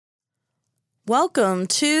Welcome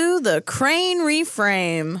to the Crane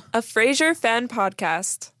Reframe, a Frasier fan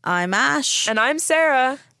podcast. I'm Ash. And I'm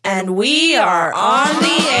Sarah. And we are on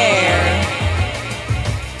the air.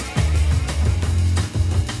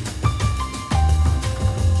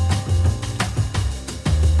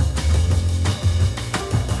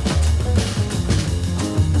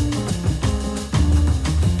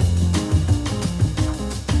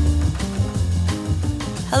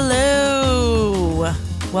 Hello.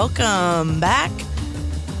 Welcome back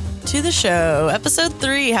to the show. Episode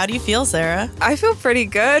 3. How do you feel, Sarah? I feel pretty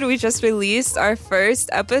good. We just released our first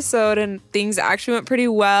episode and things actually went pretty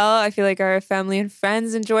well. I feel like our family and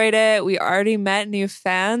friends enjoyed it. We already met new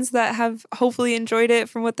fans that have hopefully enjoyed it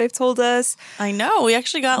from what they've told us. I know. We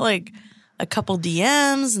actually got like a couple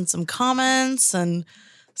DMs and some comments, and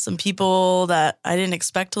some people that I didn't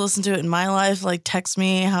expect to listen to it in my life like text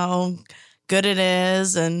me how good it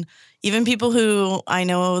is. And even people who I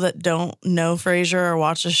know that don't know Frasier or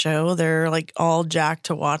watch the show, they're like all jacked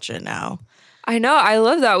to watch it now. I know. I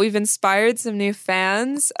love that. We've inspired some new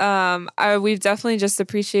fans. We've definitely just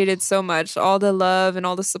appreciated so much all the love and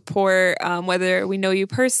all the support, whether we know you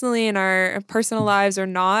personally in our personal lives or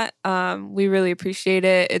not. We really appreciate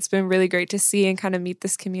it. It's been really great to see and kind of meet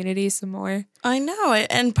this community some more. I know.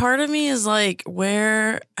 And part of me is like,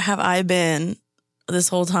 where have I been this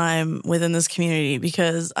whole time within this community?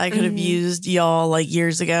 Because I could have used y'all like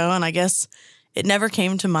years ago, and I guess it never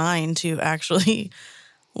came to mind to actually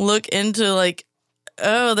look into like,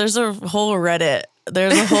 oh, there's a whole Reddit,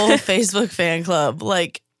 there's a whole Facebook fan club,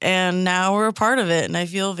 like, and now we're a part of it, and I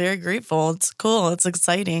feel very grateful. It's cool. It's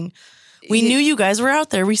exciting. We knew you guys were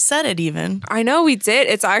out there. We said it even. I know we did.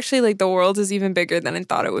 It's actually like the world is even bigger than I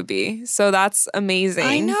thought it would be. So that's amazing.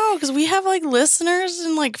 I know, because we have like listeners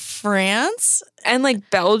in like France and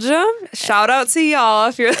like Belgium. Shout out to y'all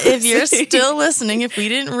if you're listening. If you're still listening, if we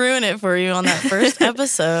didn't ruin it for you on that first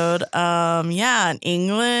episode. In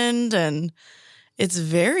England, and it's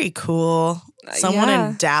very cool. Someone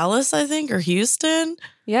in Dallas, I think, or Houston.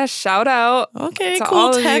 Yeah, shout out. Okay,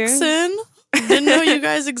 cool, Texan. Didn't know you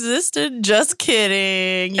guys existed. Just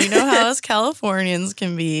kidding. You know how us Californians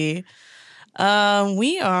can be.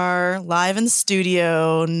 We are live in the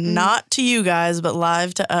studio, not to you guys, but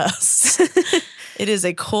live to us. It is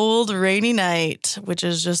a cold, rainy night, which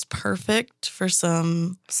is just perfect for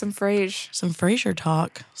some Frasier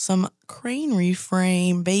talk, some Crane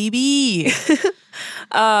Reframe, baby.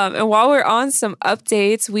 And while we're on some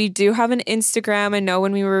updates, we do have an Instagram. I know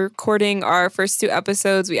when we were recording our first 2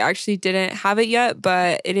 episodes, we actually didn't have it yet,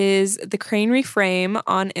 but it is The Crane Reframe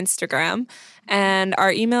on Instagram. And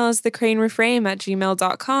our email is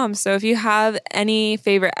thecranereframe@gmail.com. So if you have any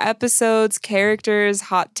favorite episodes, characters,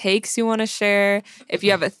 hot takes you want to share, if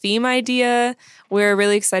you have a theme idea, we're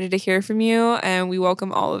really excited to hear from you, and we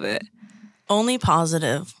welcome all of it. Only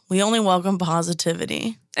positive. We only welcome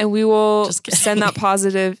positivity. And we will send that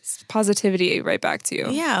positivity right back to you.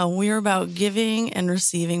 Yeah, we're about giving and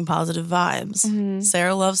receiving positive vibes. Mm-hmm.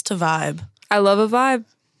 Sarah loves to vibe. I love a vibe.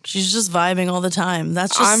 She's just vibing all the time.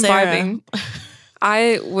 That's just I'm Sarah. Vibing.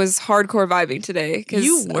 I was hardcore vibing today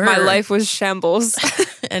because my life was shambles.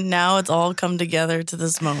 And now it's all come together to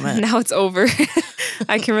this moment. Now it's over.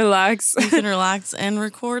 I can relax. You can relax and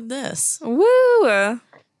record this. Woo!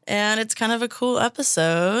 And it's kind of a cool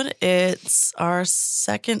episode. It's our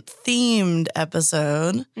second themed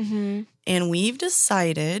episode. Mm-hmm. And we've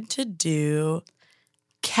decided to do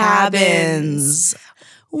cabins.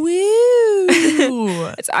 Woo!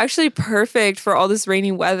 It's actually perfect for all this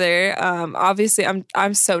rainy weather. Obviously,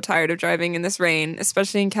 I'm so tired of driving in this rain,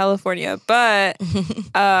 especially in California. But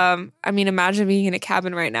imagine being in a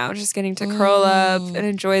cabin right now, just getting to curl up and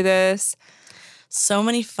enjoy this. So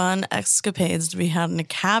many fun escapades to be had in a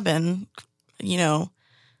cabin,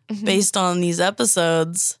 based on these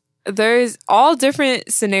episodes. There's all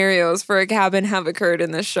different scenarios for a cabin have occurred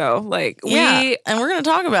in this show. And we're going to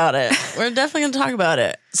talk about it. We're definitely going to talk about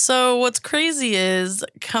it. So what's crazy is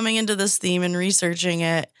coming into this theme and researching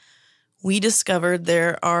it, we discovered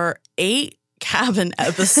there are 8 cabin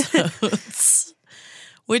episodes,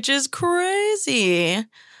 which is crazy.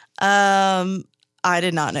 I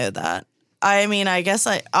did not know that. I mean, I guess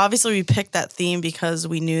obviously we picked that theme because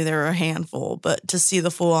we knew there were a handful, but to see the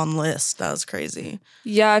full-on list, that was crazy.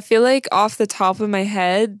 Yeah, I feel like off the top of my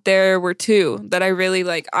head, there were 2 that I really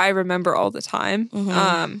I remember all the time,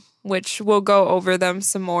 which we'll go over them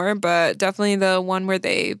some more, but definitely the one where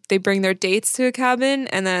they bring their dates to a cabin,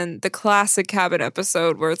 and then the classic cabin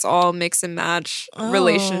episode where it's all mix and match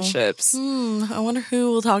relationships. I wonder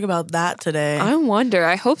who will talk about that today. I wonder.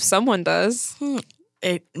 I hope someone does.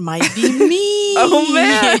 It might be me. Oh,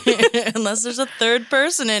 man. Unless there's a third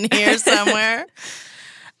person in here somewhere.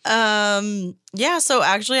 Yeah, so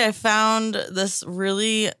actually I found this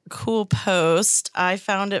really cool post. I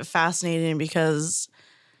found it fascinating because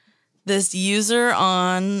this user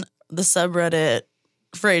on the subreddit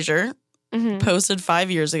Frasier posted 5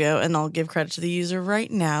 years ago, and I'll give credit to the user right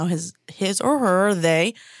now, his or her,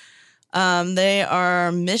 they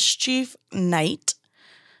are Mischief Knight.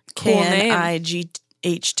 Cool name. Knight.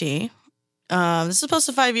 This was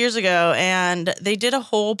posted 5 years ago, and they did a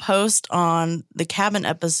whole post on the cabin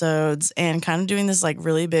episodes and kind of doing this like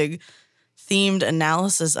really big themed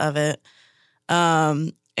analysis of it.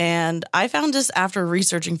 And I found this after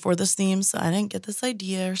researching for this theme, so I didn't get this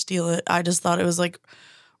idea or steal it. I just thought it was like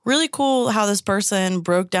really cool how this person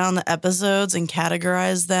broke down the episodes and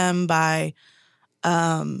categorized them by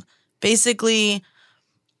basically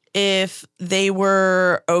if they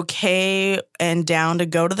were okay and down to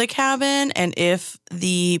go to the cabin, and if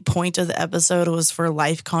the point of the episode was for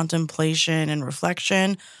life contemplation and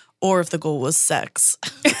reflection, or if the goal was sex.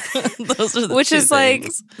 Those are the Which two is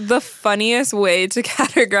things. like the funniest way to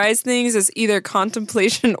categorize things is either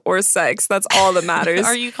contemplation or sex. That's all that matters.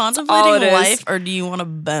 Are you all contemplating it life is. or do you want to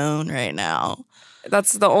bone right now?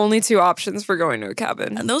 That's the only two options for going to a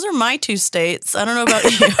cabin. And those are my two states. I don't know about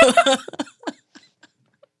you.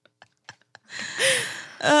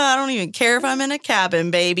 I don't even care if I'm in a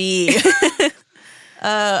cabin, baby.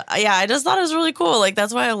 Yeah, I just thought it was really cool. Like,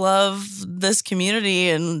 that's why I love this community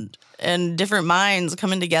and different minds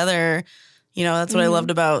coming together. You know, that's what I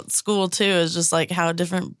loved about school, too, is just like how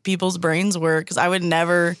different people's brains work. Because I would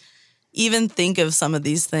never even think of some of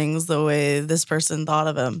these things the way this person thought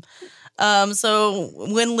of them. So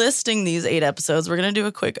when listing these 8 episodes, we're going to do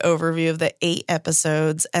a quick overview of the 8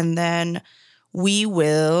 episodes, and then we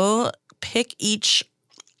will pick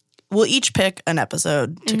we'll each pick an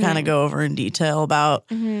episode to kind of go over in detail about,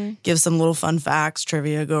 give some little fun facts,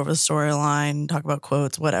 trivia, go over the storyline, talk about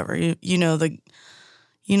quotes, whatever. You know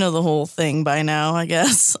the whole thing by now, I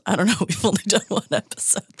guess. I don't know. We've only done 1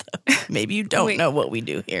 episode, though. Maybe you don't know what we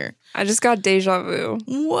do here. I just got deja vu.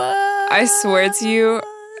 What? I swear to you,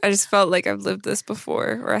 I just felt like I've lived this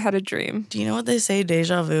before, or I had a dream. Do you know what they say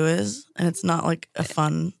deja vu is? And it's not like a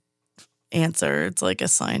fun answer. It's like a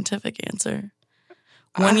scientific answer.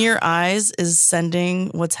 When your eyes is sending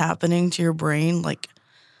what's happening to your brain like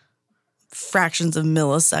fractions of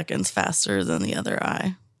milliseconds faster than the other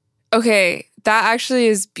eye. Okay, that actually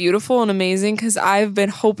is beautiful and amazing because I've been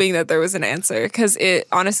hoping that there was an answer because it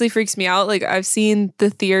honestly freaks me out. Like, I've seen the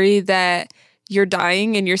theory that you're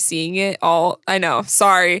dying and you're seeing it all. I know,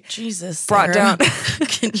 sorry. Jesus. Brought Sarah. down.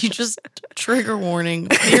 Can you just trigger warning?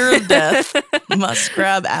 Fear of death. Must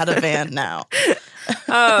grab Ativan now.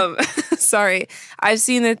 Sorry. I've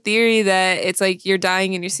seen the theory that it's like you're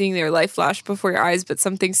dying and you're seeing their life flash before your eyes, but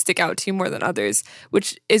some things stick out to you more than others,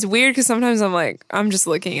 which is weird because sometimes I'm like, I'm just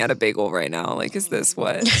looking at a bagel right now. Like, is this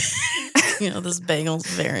what? This bagel's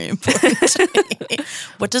very important to me.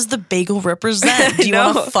 What does the bagel represent? Do you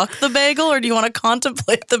want to fuck the bagel or do you want to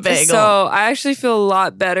contemplate the bagel? So I actually feel a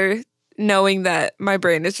lot better knowing that my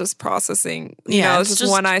brain is just processing. You know, it's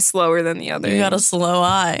just one eye slower than the other. You got a slow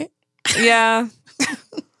eye. Yeah.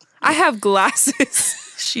 I have glasses.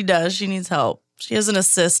 She does. She needs help. She has an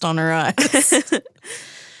assist on her eyes.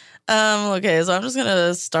 Okay, so I'm just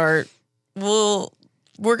gonna start.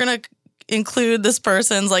 We're gonna include this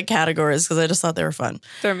person's like categories because I just thought they were fun.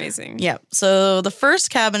 They're amazing. Yeah. So the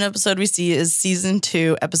first cabin episode we see is season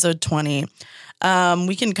 2, episode 20.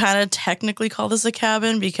 We can kind of technically call this a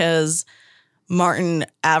cabin because Martin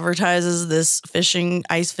advertises this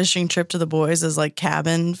ice fishing trip to the boys as like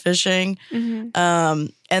cabin fishing.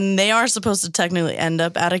 And they are supposed to technically end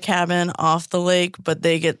up at a cabin off the lake, but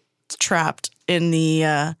they get trapped in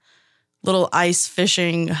the little ice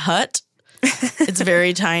fishing hut. It's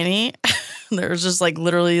very tiny. There's just like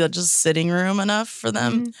literally just sitting room enough for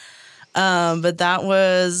them. But that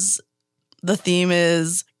was, the theme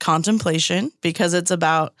is contemplation because it's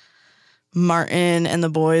about Martin and the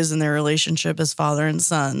boys and their relationship as father and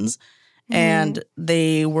sons. And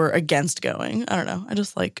they were against going. I don't know. I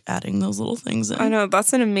just like adding those little things in. I know.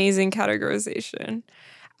 That's an amazing categorization.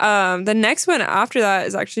 The next one after that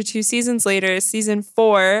is actually 2 seasons later. Season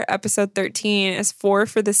 4, episode 13 is 4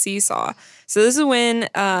 for the Seesaw. So this is when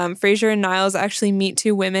Frasier and Niles actually meet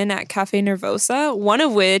 2 women at Cafe Nervosa, one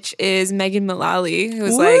of which is Megan Mullally, who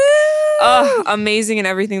is amazing in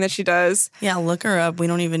everything that she does. Yeah, look her up. We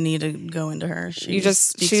don't even need to go into her. She's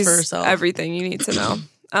for herself. Everything you need to know.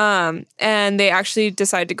 And they actually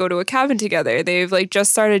decide to go to a cabin together. They've like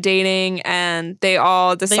just started dating, and they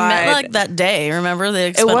all decide. They met like that day. Remember,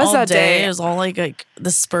 they spent was all that day. It was all like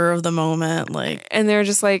the spur of the moment. Like, and they're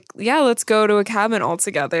just like, yeah, let's go to a cabin all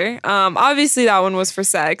together. Obviously, that one was for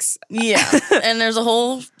sex. Yeah, and there's a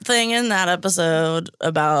whole thing in that episode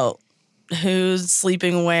about who's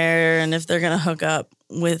sleeping where and if they're gonna hook up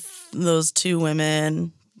with those two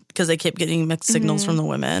women, because they kept getting mixed signals from the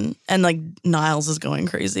women. And like Niles is going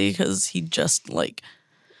crazy because he just like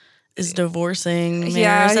is divorcing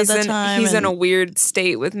Maris at that time. He's in a weird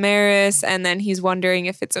state with Maris, and then he's wondering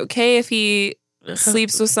if it's okay if he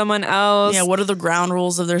sleeps with someone else. Yeah, what are the ground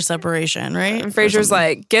rules of their separation, right? And Frasier's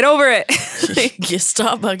like, get over it. You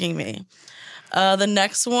stop bugging me. The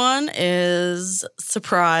next one is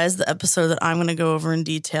Surprise, the episode that I'm going to go over in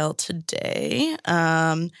detail today.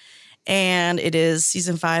 And it is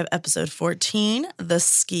season 5, episode 14, The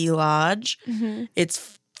Ski Lodge.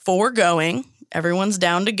 It's foregoing. Everyone's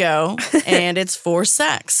down to go. And it's for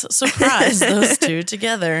sex. Surprise, those two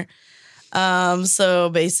together. So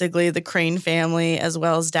basically the Crane family, as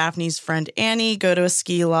well as Daphne's friend Annie, go to a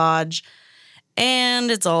ski lodge. And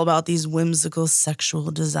it's all about these whimsical sexual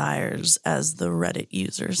desires, as the Reddit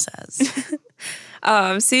user says.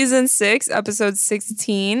 Season 6, episode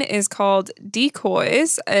 16 is called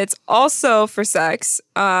Decoys. It's also for sex.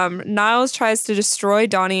 Niles tries to destroy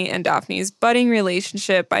Donnie and Daphne's budding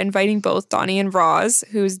relationship by inviting both Donnie and Roz,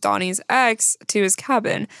 who's Donnie's ex, to his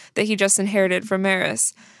cabin that he just inherited from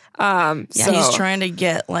Maris. He's trying to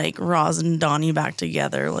get like Roz and Donnie back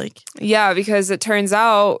together. Yeah, because it turns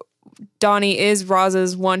out Donnie is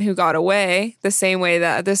Roz's one who got away, the same way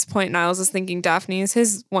that at this point Niles is thinking Daphne is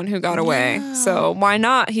his one who got away. So why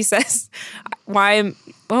not? He says, why?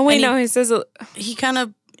 Well, wait, no, he says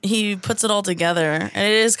he puts it all together, and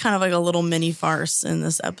it is kind of like a little mini farce in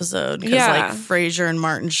this episode because like Frasier and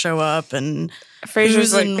Martin show up, and Frasier's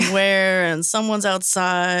who's in where, and someone's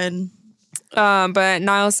outside. But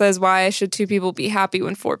Niles says, why should 2 people be happy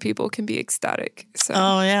when 4 people can be ecstatic? So.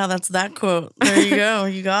 Oh, yeah, that's that quote. There you go.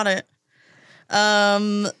 You got it.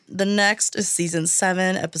 The next is season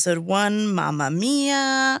 7, episode 1, Mamma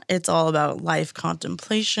Mia. It's all about life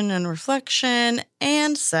contemplation and reflection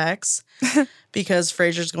and sex because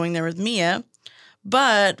Frasier's going there with Mia.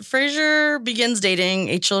 But Frasier begins dating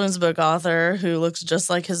a children's book author who looks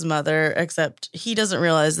just like his mother, except he doesn't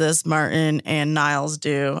realize this. Martin and Niles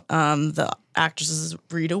do. The actress is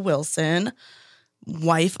Rita Wilson,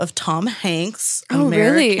 wife of Tom Hanks. Oh,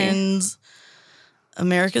 really?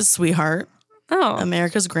 America's sweetheart. Oh.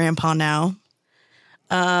 America's grandpa now.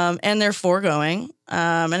 And they're foregoing.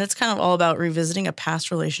 And it's kind of all about revisiting a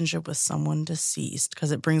past relationship with someone deceased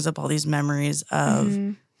because it brings up all these memories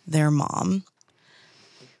of their mom.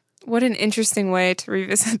 What an interesting way to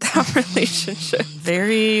revisit that relationship.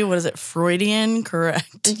 Very, Freudian?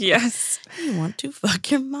 Correct. Yes. You want to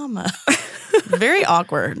fuck your mama. Very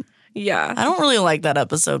awkward. Yeah. I don't really like that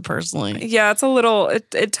episode personally. Yeah, it's a little,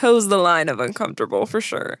 it toes the line of uncomfortable for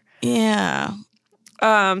sure. Yeah.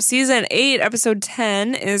 Season 8, episode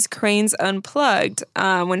 10 is Cranes Unplugged.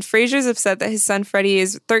 When Frasier's upset that his son Freddie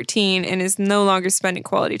is 13 and is no longer spending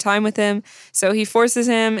quality time with him, so he forces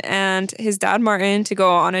him and his dad Martin to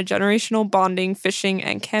go on a generational bonding, fishing,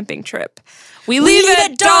 and camping trip. We leave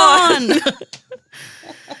at dawn!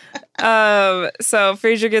 So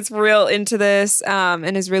Frasier gets real into this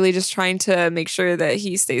and is really just trying to make sure that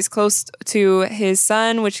he stays close to his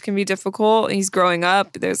son, which can be difficult. He's growing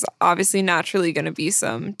up. There's obviously naturally going to be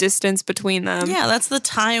some distance between them. Yeah, that's the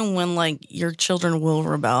time when like your children will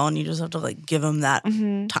rebel and you just have to like give them that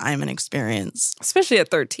time and experience. Especially at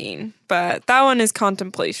 13. But that one is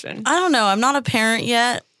contemplation. I don't know. I'm not a parent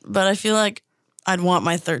yet, but I feel like I'd want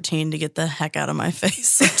my 13 to get the heck out of my face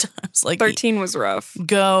sometimes. Like 13 was rough.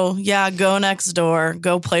 Go next door.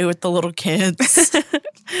 Go play with the little kids.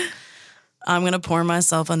 I'm going to pour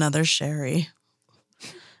myself another sherry.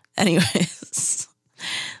 Anyways.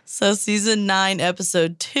 So season 9,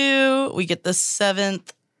 episode 2, we get the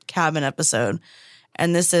 7th cabin episode.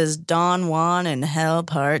 And this is Don Juan in Hell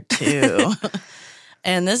Part 2.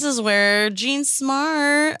 And this is where Jean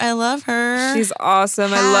Smart, I love her. She's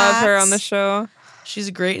awesome. I love her on the show. She's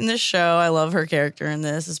great in this show. I love her character in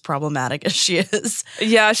this, as problematic as she is.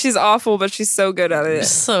 Yeah, she's awful, but she's so good at it. She's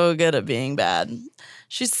so good at being bad.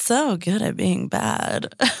 She's so good at being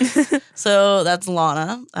bad. So that's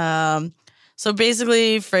Lana. So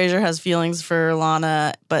basically, Frasier has feelings for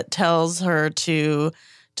Lana, but tells her to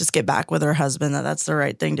just get back with her husband, that's the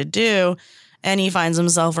right thing to do. And he finds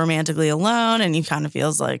himself romantically alone, and he kind of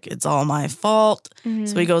feels like it's all my fault.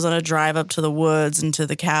 So he goes on a drive up to the woods and to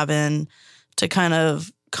the cabin to kind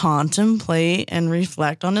of contemplate and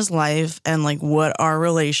reflect on his life and like what are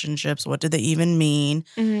relationships, what do they even mean,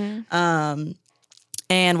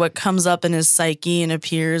 and what comes up in his psyche and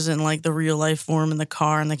appears in like the real life form in the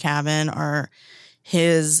car in the cabin are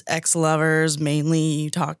his ex-lovers.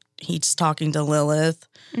 Mainly he's talking to Lilith,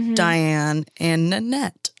 Diane, and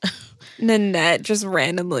Nanette. Nanette just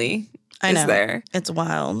randomly is there. It's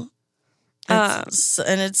wild.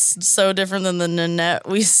 It's so different than the Nanette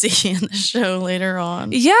we see in the show later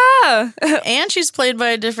on. Yeah. And she's played by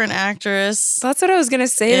a different actress. That's what I was going to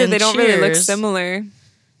say, that they don't really look similar.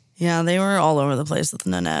 Yeah, they were all over the place with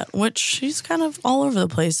Nanette, which she's kind of all over the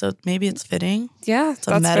place, so maybe it's fitting. Yeah, it's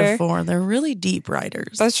a metaphor. Fair. They're really deep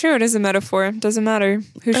writers. That's true. It is a metaphor. It doesn't matter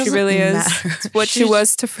who she really is. It's what she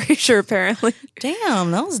was to Frasier, apparently.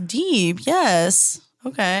 Damn, that was deep. Yes.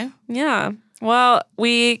 Okay. Yeah. Well,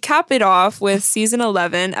 we cap it off with season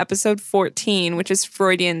 11, episode 14, which is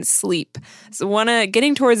Freudian Sleep. So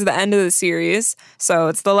getting towards the end of the series. So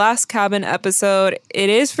it's the last cabin episode.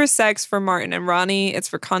 It is for sex for Martin and Ronnie. It's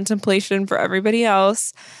for contemplation for everybody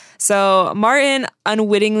else. So Martin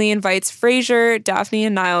unwittingly invites Frasier, Daphne,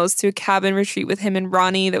 and Niles to a cabin retreat with him and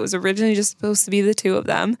Ronnie that was originally just supposed to be the two of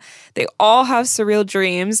them. They all have surreal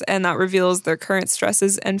dreams, and that reveals their current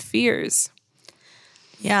stresses and fears.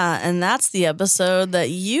 Yeah, and that's the episode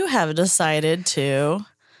that you have decided to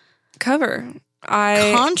cover.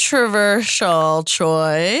 Controversial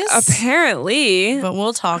choice. Apparently. But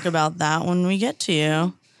we'll talk about that when we get to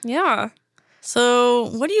you. Yeah.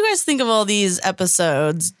 So what do you guys think of all these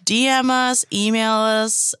episodes? DM us, email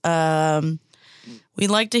us. We'd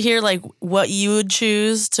like to hear like what you would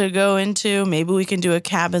choose to go into. Maybe we can do a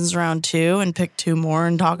cabins round 2 and pick 2 more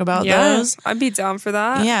and talk about those. I'd be down for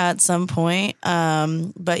that. Yeah, at some point.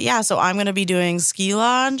 But yeah, so I'm going to be doing Ski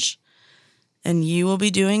Lodge and you will be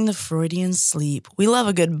doing the Freudian Sleep. We love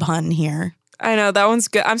a good pun here. I know, that one's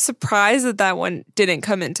good. I'm surprised that one didn't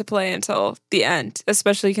come into play until the end,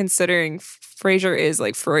 especially considering Frasier is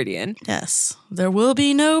like Freudian. Yes. There will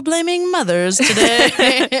be no blaming mothers today.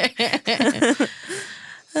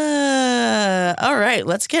 All right,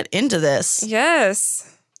 let's get into this.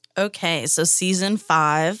 Yes. Okay, so season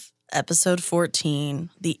 5, episode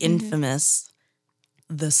 14, the infamous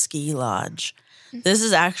The Ski Lodge. This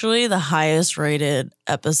is actually the highest rated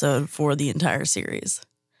episode for the entire series.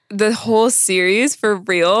 The whole series, for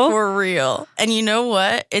real? For real. And you know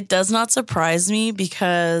what? It does not surprise me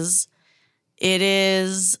because it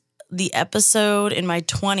is the episode in my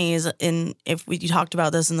 20s, if we talked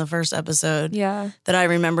about this in the first episode, that I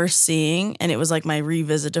remember seeing, and it was like my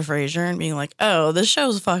revisit to Frasier and being like, oh, this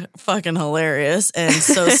show's fucking hilarious and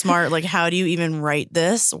so smart. Like, how do you even write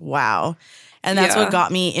this? Wow. And that's what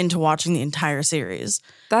got me into watching the entire series.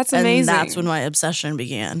 That's amazing. And that's when my obsession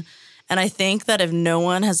began. And I think that if no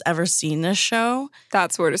one has ever seen this show,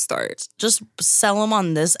 that's where to start. Just sell them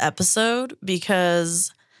on this episode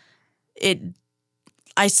because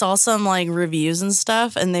I saw some like reviews and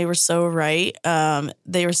stuff, and they were so right.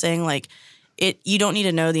 They were saying like you don't need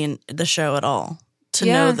to know the show at all to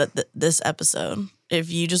know that this episode.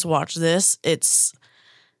 If you just watch this,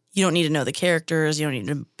 you don't need to know the characters. You don't need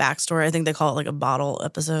a backstory. I think they call it like a bottle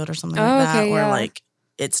episode or something like that, where like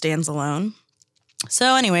it stands alone.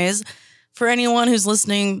 So anyways, for anyone who's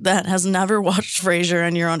listening that has never watched Frasier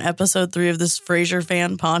and you're on episode 3 of this Frasier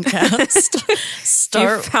fan podcast,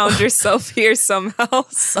 you found yourself here somehow.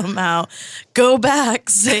 Somehow. Go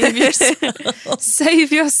back. Save yourself.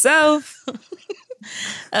 Save yourself.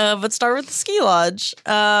 But start with the Ski Lodge.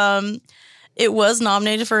 It was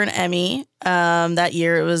nominated for an Emmy that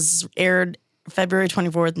year. It was aired February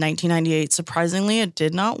 24th, 1998. Surprisingly, it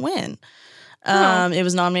did not win. It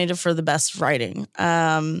was nominated for the best writing.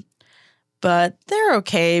 But they're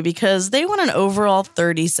okay because they won an overall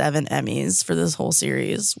 37 Emmys for this whole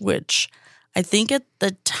series, which I think at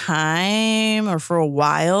the time or for a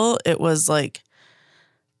while, it was like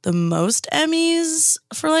the most Emmys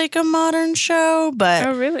for like a modern show. But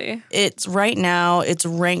oh, really? It's right now, it's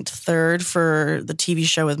ranked 3rd for the TV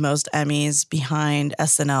show with most Emmys behind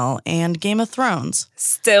SNL and Game of Thrones.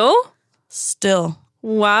 Still.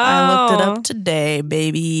 Wow. I looked it up today,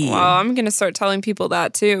 baby. Wow, I'm going to start telling people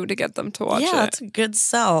that too to get them to watch it. Yeah, it's a good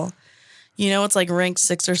sell. You know, it's like ranked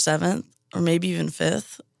 6th or 7th or maybe even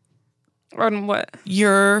 5th. On what?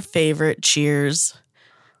 Your favorite Cheers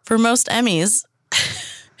for most Emmys.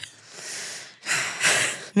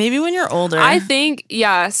 Maybe when you're older. I think,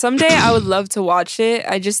 someday I would love to watch it.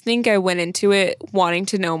 I just think I went into it wanting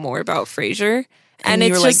to know more about Frasier. And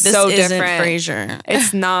it's just like, so this different. Isn't Frasier.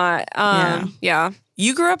 It's not. Yeah.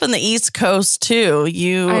 You grew up in the East Coast too.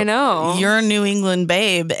 I know. You're a New England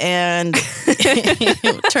babe and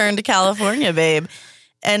you turned to California babe.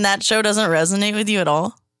 And that show doesn't resonate with you at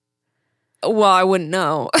all? Well, I wouldn't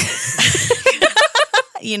know.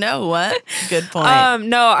 You know what? Good point.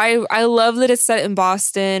 No, I love that it's set in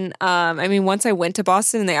Boston. I mean, once I went to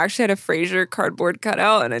Boston, they actually had a Frasier cardboard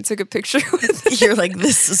cutout, and I took a picture with it. You're like,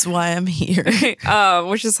 this is why I'm here.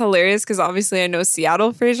 Which is hilarious because obviously I know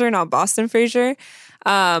Seattle Frasier, not Boston Frasier.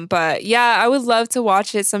 But yeah, I would love to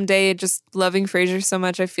watch it someday. Just loving Frasier so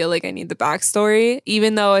much, I feel like I need the backstory.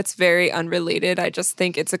 Even though it's very unrelated, I just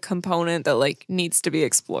think it's a component that like needs to be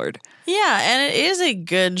explored. Yeah, and it is a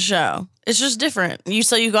good show. It's just different.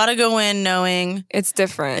 So you got to go in knowing it's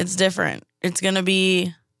different. It's different. It's going to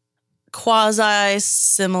be quasi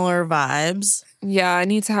similar vibes. Yeah, I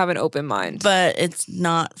need to have an open mind. But it's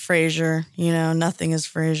not Frasier. You know, nothing is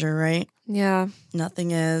Frasier, right? Yeah.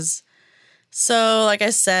 Nothing is. So, like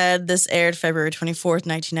I said, this aired February 24th,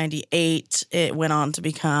 1998. It went on to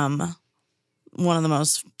become one of the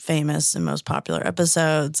most famous and most popular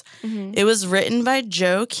episodes. Mm-hmm. It was written by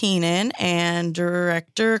Joe Keenan and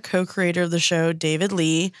director, co-creator of the show, David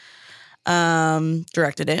Lee,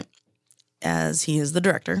 directed it, as he is the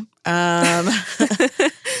director.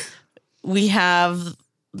 We have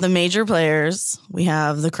the major players. We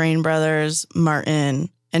have the Crane brothers, Martin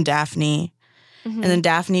and Daphne. Mm-hmm. And then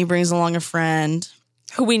Daphne brings along a friend.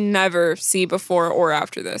 Who we never see before or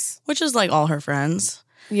after this. Which is like all her friends.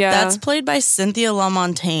 Yeah. That's played by Cynthia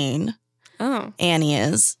LaMontagne. Oh. Annie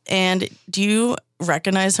is. And do you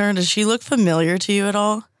recognize her? Does she look familiar to you at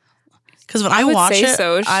all? Because when I watched it,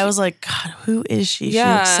 so. I was like, God, who is she?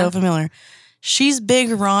 Yeah. She looks so familiar. She's Big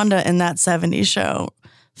Rhonda in that 70s show.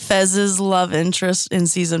 Fez's love interest in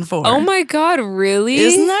season 4. Oh my God, really?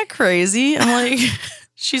 Isn't that crazy? I'm like,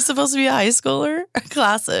 she's supposed to be a high schooler?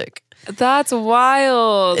 Classic. That's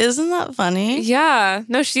wild. Isn't that funny? Yeah.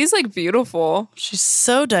 No, she's like beautiful. She's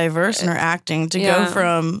so diverse in her acting to go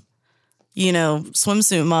from, you know,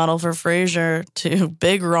 swimsuit model for Frasier to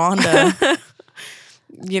Big Rhonda.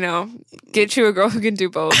 You know, get you a girl who can do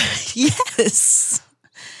both. Yes.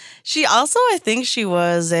 She also, I think she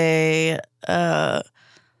was a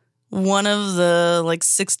one of the like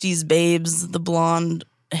 60s babes, the blonde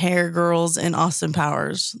hair girls in Austin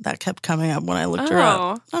Powers that kept coming up when I looked her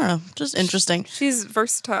up. I don't know, just interesting. She's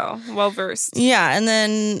versatile, well-versed. Yeah, and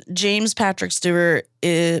then James Patrick Stewart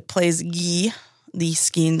plays Guy, the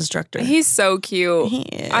ski instructor. He's so cute.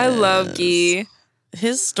 I love Guy.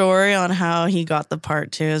 His story on how he got the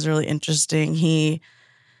part too is really interesting. He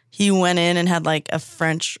went in and had like a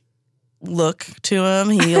French look to him.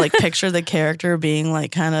 He like pictured the character being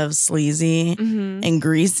like kind of sleazy and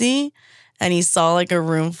greasy. And he saw like a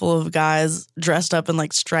room full of guys dressed up in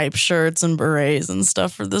like striped shirts and berets and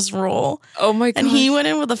stuff for this role. Oh my God. And he went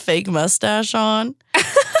in with a fake mustache on.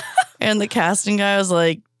 And the casting guy was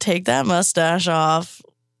like, take that mustache off.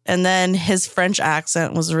 And then his French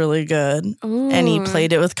accent was really good. Ooh. And he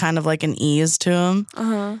played it with kind of like an ease to him.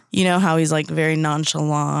 Uh-huh. You know how he's like very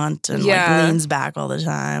nonchalant and like leans back all the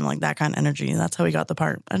time, like that kind of energy. That's how he got the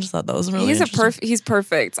part. I just thought that was really interesting. He's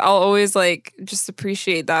perfect. I'll always like just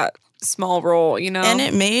appreciate that small role, you know? And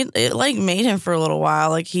it made him for a little while.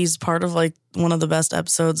 Like he's part of like one of the best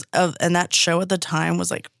episodes of, and that show at the time was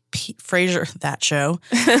like Frasier, that show,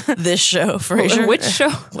 this show, Frasier. Which show?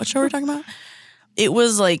 What show are we talking about? It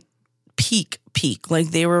was like peak. Like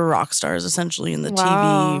they were rock stars essentially in the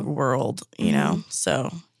TV world, you know?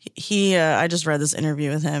 So he I just read this interview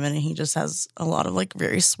with him and he just has a lot of like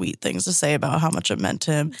very sweet things to say about how much it meant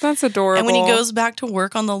to him. That's adorable. And when he goes back to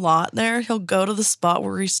work on the lot there, he'll go to the spot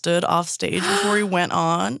where he stood off stage before he went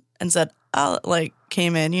on and said, like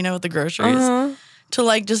came in, you know, with the groceries to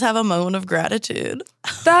like just have a moment of gratitude.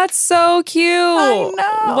 That's so cute. I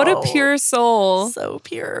know. What a pure soul. So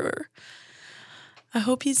pure. I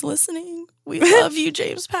hope he's listening. We love you,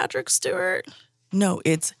 James Patrick Stewart. No,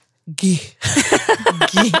 it's Guy.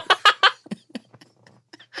 Guy.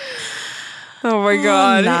 Oh my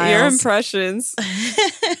God. Your impressions.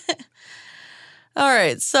 All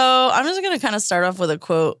right. So I'm just going to kind of start off with a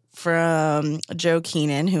quote from Joe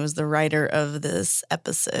Keenan, who was the writer of this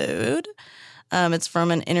episode. It's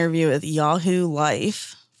from an interview with Yahoo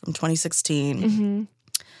Life from 2016. Mm-hmm.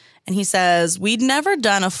 And he says, we'd never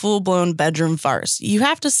done a full-blown bedroom farce. You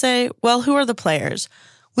have to say, well, who are the players?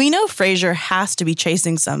 We know Frasier has to be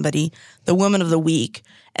chasing somebody, the woman of the week,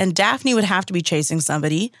 and Daphne would have to be chasing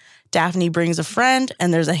somebody. Daphne brings a friend,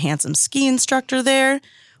 and there's a handsome ski instructor there.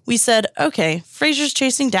 We said, okay, Frasier's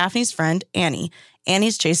chasing Daphne's friend, Annie.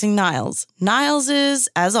 Annie's chasing Niles. Niles is,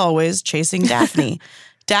 as always, chasing Daphne.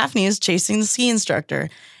 Daphne is chasing the ski instructor,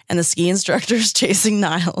 and the ski instructor is chasing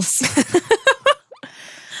Niles.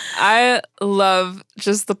 I love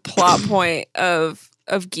just the plot point of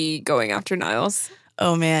Guy going after Niles.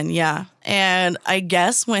 Oh, man, yeah. And I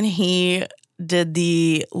guess when he did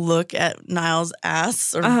the look at Niall's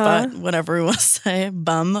ass or butt, whatever we want to say,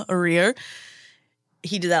 bum or rear,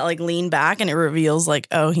 he did that like lean back and it reveals like,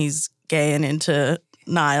 oh, he's gay and into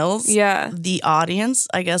Niall's. Yeah. The audience,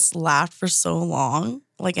 I guess, laughed for so long,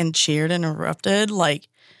 like, and cheered and erupted, like,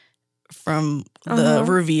 from the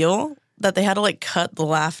reveal that they had to like cut the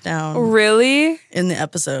laugh down. Really? In the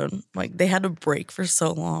episode. Like, they had to break for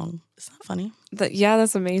so long. Isn't that funny? Yeah,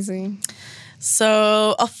 that's amazing.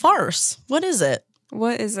 So, a farce. What is it?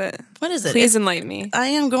 What is it? Please enlighten me. I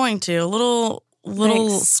am going to. A little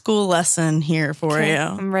Thanks. school lesson here for you.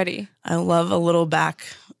 I'm ready. I love a little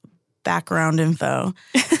background info.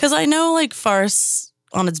 Because I know, like, farce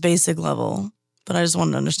on its basic level, but I just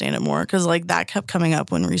wanted to understand it more because, like, that kept coming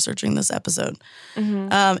up when researching this episode.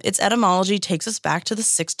 Its etymology takes us back to the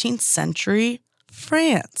 16th century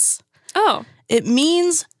France. Oh. It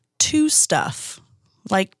means to stuff,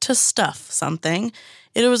 like to stuff something.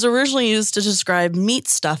 It was originally used to describe meat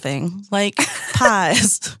stuffing, like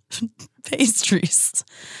pies, pastries.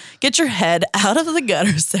 Get your head out of the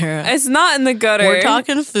gutter, Sarah. It's not in the gutter. We're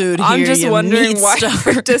talking food here. I'm just wondering why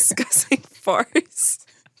stuffer. we're discussing farce.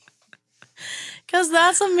 Because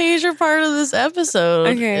that's a major part of this episode.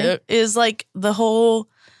 Okay. It is like the whole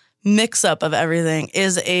mix-up of everything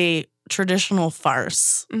is a traditional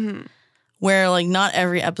farce. Where, like, not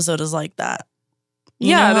every episode is like that.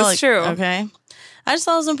 You know how, that's like, true. Okay. I just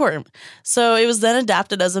thought it was important. So it was then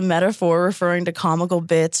adapted as a metaphor referring to comical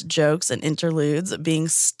bits, jokes, and interludes being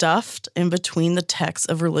stuffed in between the texts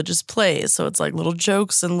of religious plays. So it's like little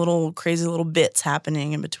jokes and little crazy little bits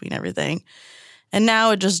happening in between everything. And now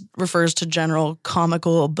it just refers to general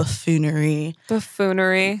comical buffoonery.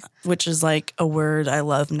 Buffoonery. Which is like a word I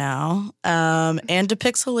love now. And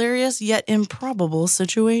depicts hilarious yet improbable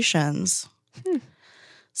situations.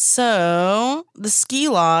 So, the Ski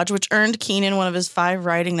Lodge, which earned Keenan one of his 5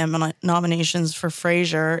 writing nominations for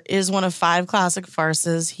Frasier, is one of 5 classic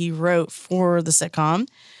farces he wrote for the sitcom.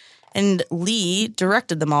 And Lee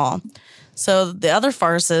directed them all. So the other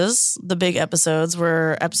farces, the big episodes,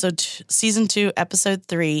 were season 2, episode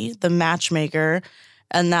 3, The Matchmaker.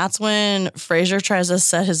 And that's when Frasier tries to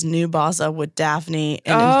set his new boss up with Daphne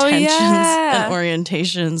and intentions and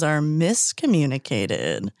orientations are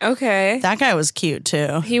miscommunicated. Okay. That guy was cute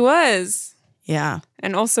too. He was. Yeah.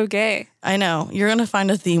 And also gay. I know. You're going to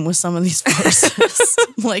find a theme with some of these farces.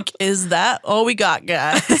 Like, is that all we got,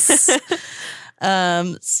 guys?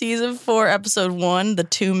 Season 4, episode 1, The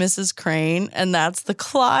Two Mrs. Crane, and that's the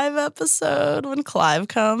Clive episode when Clive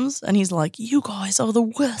comes and he's like, "You guys are the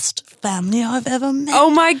worst family I've ever met." Oh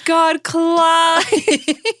my God, Clive!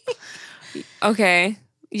 Okay.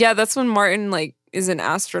 Yeah, that's when Martin, like, is an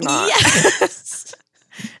astronaut. Yes!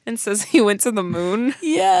 And says he went to the moon.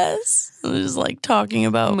 Yes. I was like talking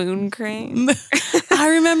about moon crane. I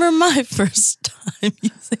remember my first time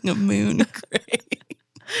using a moon crane.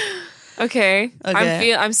 Okay.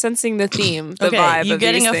 I'm sensing the theme, the vibe you're of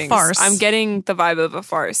getting these a things. farce. I'm getting the vibe of a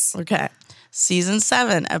farce. Okay. Season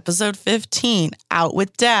 7, episode 15, Out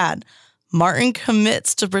with Dad. Martin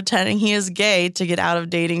commits to pretending he is gay to get out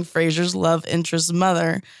of dating Frasier's love interest's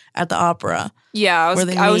mother at the opera. Yeah,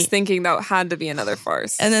 I was thinking that had to be another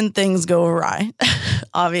farce. And then things go awry,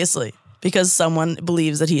 obviously, because someone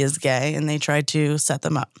believes that he is gay and they try to set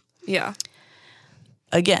them up. Yeah.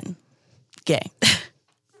 Again, gay.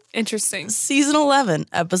 Interesting. Season 11,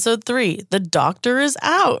 episode 3, The Doctor is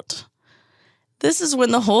Out. This is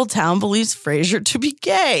when the whole town believes Frasier to be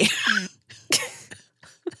gay.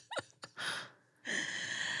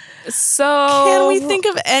 So, can we think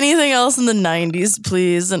of anything else in the 90s,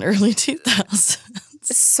 please, and early 2000s?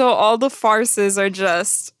 So all the farces are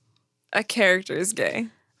just a character is gay.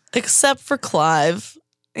 Except for Clive.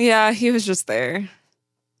 Yeah, he was just there.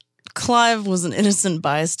 Clive was an innocent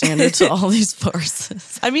bystander to all these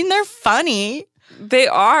farces. I mean, they're funny. They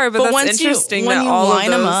are, but that's interesting when that you all line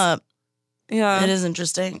of those, them up. Yeah. It is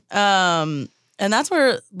interesting. And that's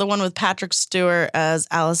where the one with Patrick Stewart as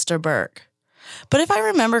Alistair Burke. But if I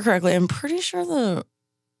remember correctly, I'm pretty sure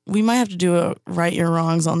we might have to do a right your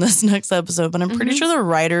wrongs on this next episode, but I'm pretty sure the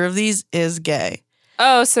writer of these is gay.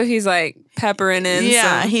 Oh, so he's like peppering in.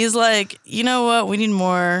 Yeah, he's like, you know what? We need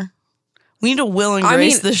more. We need to Will and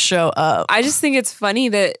Grace this show up. I just think it's funny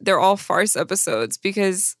that they're all farce episodes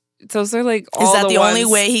because those are like all Is that the ones. only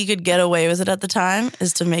way he could get away with it at the time?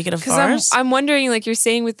 Is to make it a farce? I'm wondering, like you're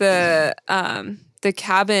saying with the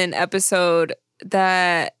cabin episode,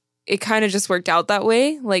 that it kind of just worked out that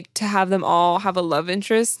way, like to have them all have a love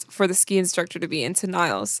interest for the ski instructor to be into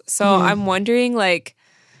Niles. So I'm wondering, like,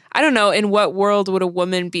 I don't know, in what world would a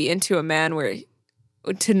woman be into a man where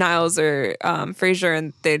to Niles or Frasier,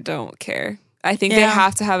 and they don't care. I think they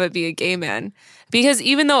have to have it be a gay man. Because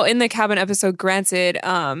even though in the cabin episode, granted,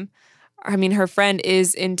 her friend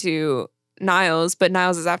is into Niles, but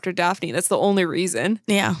Niles is after Daphne. That's the only reason.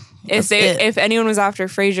 Yeah. If anyone was after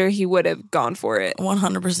Frasier, he would have gone for it.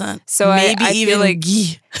 100%. So maybe I even feel like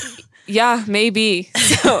Guy. Yeah, maybe.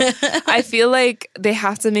 So I feel like they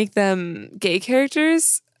have to make them gay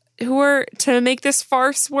characters who are to make this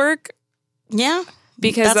farce work. Yeah.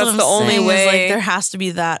 Because that's the only way. Like, there has to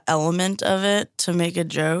be that element of it to make a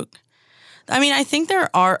joke. I mean, I think there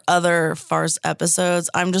are other farce episodes.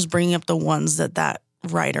 I'm just bringing up the ones that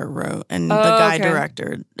writer wrote and the guy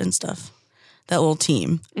directed and stuff. That little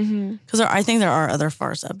team. Because I think there are other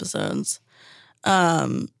farce episodes.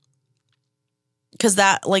 Because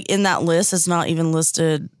that, like, in that list, it's not even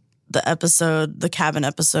listed the cabin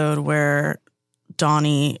episode where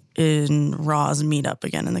Donnie and Roz meet up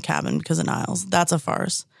again in the cabin because of Niles. That's a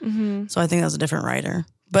farce. So I think that's a different writer.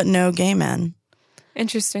 But no gay men.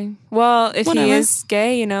 Interesting. Well, if he is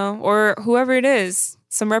gay, or whoever it is,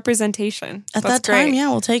 some representation. At that time, yeah,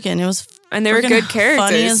 we'll take it. And it was and they were good characters.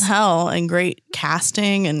 Funny as hell and great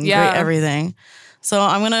casting and great everything. So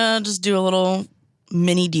I'm going to just do a little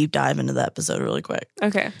mini deep dive into the episode really quick.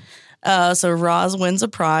 Okay. So Roz wins a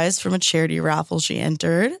prize from a charity raffle she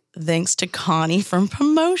entered, thanks to Connie from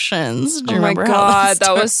Promotions. Do you remember how God,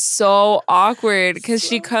 that was so awkward because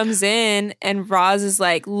she comes in and Roz is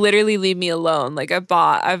like, literally leave me alone. Like I've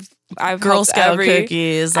Girl Scout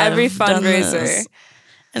cookies, every fundraiser,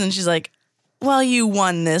 and then she's like, "Well, you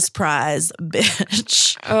won this prize,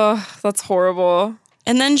 bitch." Oh, that's horrible.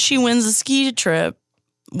 And then she wins a ski trip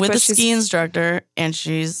with a ski instructor, and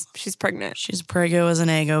she's pregnant. She's preggo as an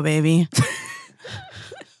ego, baby.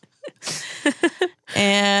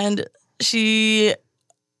 And she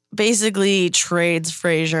basically trades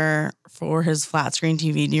Frasier for his flat screen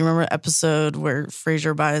TV. Do you remember the episode where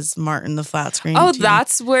Frasier buys Martin the flat screen TV?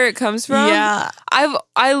 That's where it comes from? Yeah.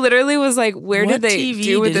 I literally was like, what did they TV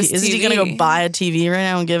do with this TV? Is he going to go buy a TV right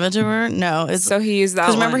now and give it to her? No. So he used that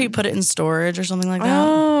one. Because remember he put it in storage or something like that?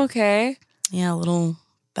 Oh, okay. Yeah, a little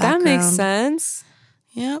background. That makes sense.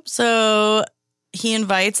 Yep. So he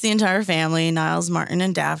invites the entire family, Niles, Martin,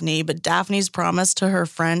 and Daphne, but Daphne's promised to her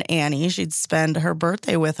friend Annie she'd spend her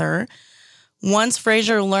birthday with her. Once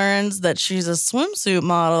Frasier learns that she's a swimsuit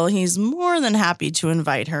model, he's more than happy to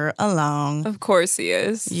invite her along. Of course he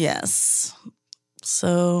is. Yes.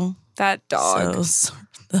 So that dog.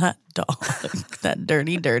 That dog. That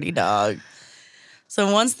dirty, dirty dog.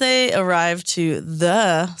 So once they arrive to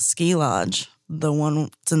the ski lodge, the one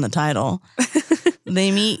that's in the title,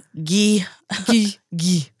 they meet Guy. Oui.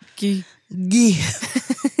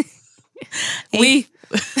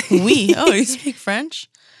 Oh, you speak French?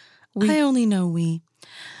 Oui. I only know oui.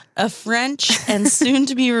 A French and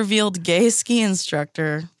soon-to-be-revealed gay ski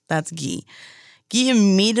instructor. That's Guy. Guy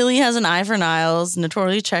immediately has an eye for Niles,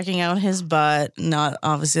 notoriously checking out his butt. Not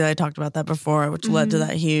obviously, I talked about that before, which led to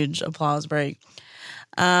that huge applause break.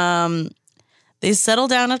 They settle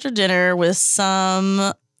down after dinner with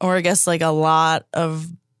some, or I guess like a lot of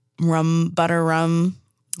butter rum.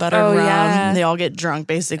 Yeah. They all get drunk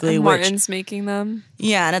basically. And Martin's making them.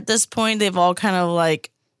 Yeah, and at this point, they've all kind of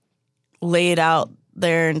like laid out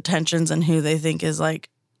their intentions and who they think is like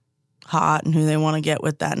hot and who they want to get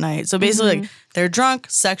with that night. So basically, like, they're drunk,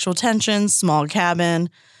 sexual tension, small cabin.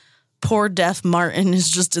 Poor deaf Martin is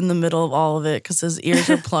just in the middle of all of it because his ears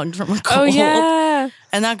are plugged from a cold. Oh, yeah.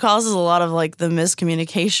 And that causes a lot of like the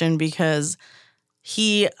miscommunication because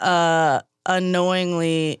he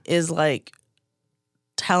unknowingly is like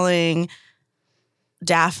telling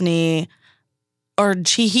Daphne, or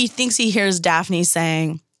he thinks he hears Daphne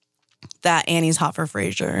saying that Annie's hot for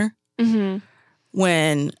Frasier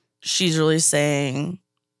when she's really saying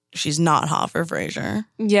she's not hot for Frasier.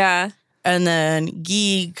 Yeah. And then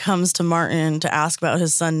Guy comes to Martin to ask about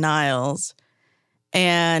his son Niles.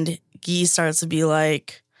 And Guy starts to be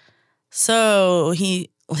like, so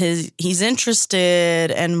he's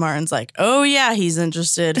interested. And Martin's like, oh yeah, he's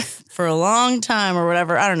interested for a long time or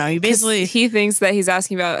whatever. I don't know. He thinks that he's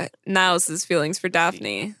asking about Niles' feelings for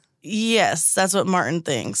Daphne. Yes, that's what Martin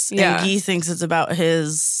thinks. Yeah. And Guy thinks it's about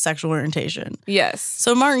his sexual orientation. Yes.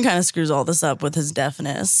 So Martin kind of screws all this up with his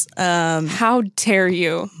deafness. How dare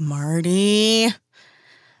you? Marty.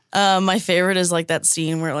 My favorite is like that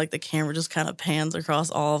scene where like the camera just kind of pans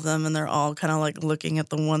across all of them and they're all kind of like looking at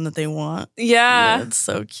the one that they want. Yeah. It's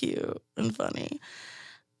so cute and funny.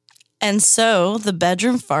 And so the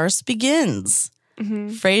bedroom farce begins.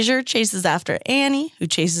 Frasier chases after Annie, who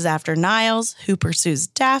chases after Niles, who pursues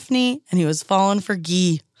Daphne, and who has fallen for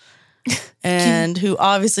Guy. and who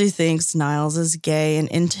obviously thinks Niles is gay and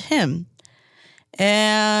into him.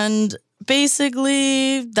 And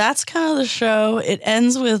basically, that's kind of the show. It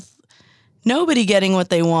ends with nobody getting what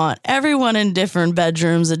they want. Everyone in different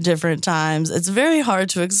bedrooms at different times. It's very hard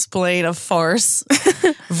to explain a farce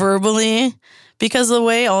verbally because the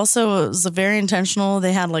way also it was very intentional.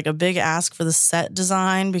 They had like a big ask for the set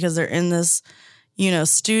design because they're in this,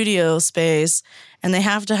 studio space and they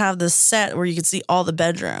have to have this set where you can see all the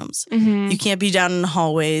bedrooms. You can't be down in the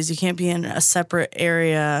hallways. You can't be in a separate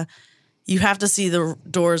area. You have to see the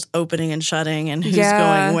doors opening and shutting and who's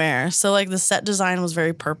going where. So, like, the set design was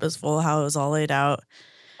very purposeful, how it was all laid out.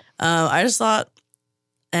 I just thought,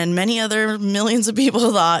 and many other millions of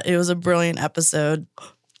people thought, it was a brilliant episode.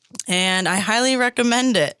 And I highly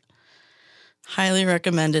recommend it. Highly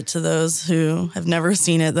recommend it to those who have never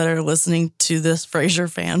seen it that are listening to this Frasier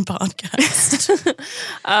fan podcast.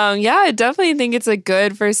 I definitely think it's a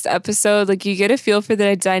good first episode. Like, you get a feel for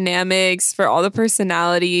the dynamics, for all the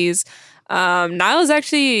personalities. Niles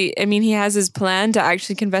actually, he has his plan to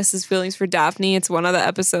actually confess his feelings for Daphne. It's one of the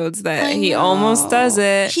episodes that he almost does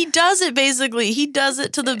it. He does it, basically. He does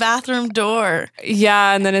it to the bathroom door.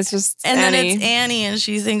 Yeah, and then it's just And Annie. then it's Annie, and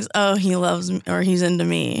she thinks, oh, he loves me, or he's into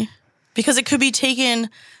me. Because it could be taken,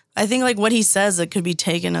 I think, like, what he says, it could be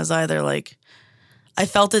taken as either, like, I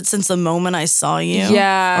felt it since the moment I saw you.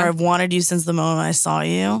 Yeah. Or I've wanted you since the moment I saw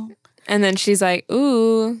you. And then she's like,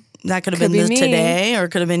 ooh. That could have been today, or it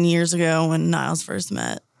could have been years ago when Niles first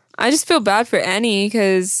met. I just feel bad for Annie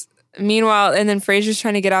because meanwhile, and then Frasier's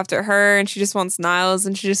trying to get after her and she just wants Niles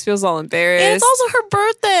and she just feels all embarrassed. And it's also her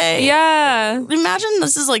birthday. Yeah. Imagine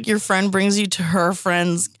this is like your friend brings you to her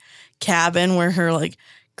friend's cabin where her like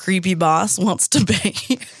creepy boss wants to bang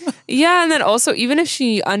you. Yeah, and then also even if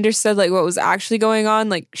she understood like what was actually going on,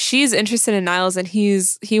 like she's interested in Niles and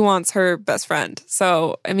he wants her best friend.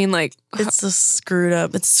 So like it's just screwed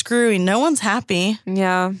up. It's screwy. No one's happy.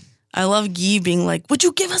 Yeah. I love Guy being like, would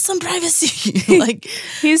you give us some privacy? Like,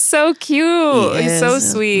 he's so cute. He's so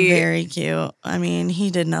sweet. Very cute. He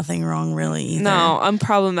did nothing wrong really either. No,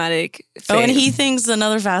 unproblematic. Oh, and he thinks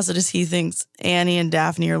another facet is he thinks Annie and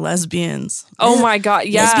Daphne are lesbians. Oh my God.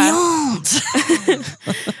 Yeah. Lesbians.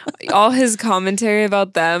 All his commentary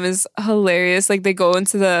about them is hilarious. Like they go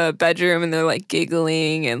into the bedroom and they're like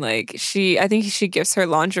giggling and like I think she gives her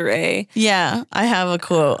lingerie. Yeah, I have a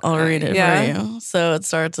quote. I'll read it for you. So it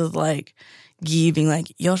starts with like Guy being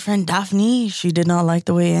like, your friend Daphne, she did not like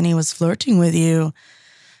the way Annie was flirting with you.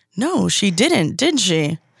 No, she didn't, did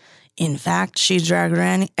she? In fact, she dragged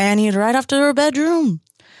Annie right off to her bedroom.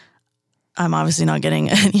 I'm obviously not getting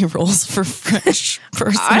any roles for French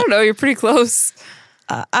person. I don't know. You're pretty close.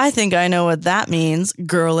 I think I know what that means.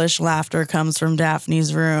 Girlish laughter comes from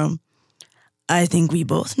Daphne's room. I think we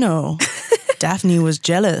both know. Daphne was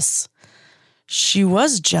jealous. She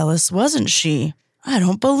was jealous, wasn't she? I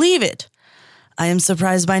don't believe it. I am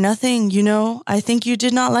surprised by nothing. I think you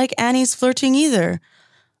did not like Annie's flirting either.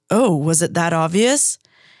 Oh, was it that obvious?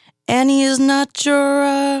 Annie is not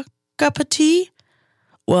your cup of tea?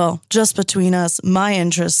 Well, just between us, my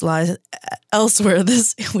interest lies elsewhere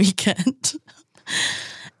this weekend.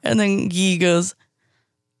 And then Guy goes,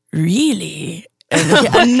 really? And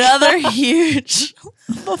another huge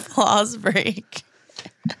applause break.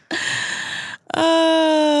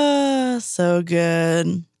 So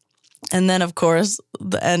good. And then, of course,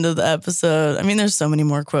 the end of the episode. There's so many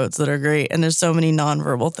more quotes that are great, and there's so many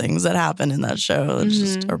nonverbal things that happen in that show that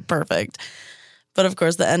just are perfect. But, of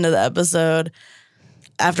course, the end of the episode,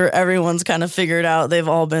 after everyone's kind of figured out they've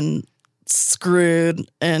all been screwed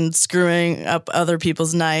and screwing up other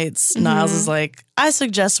people's nights, Niles is like, I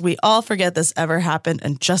suggest we all forget this ever happened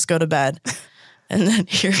and just go to bed. And then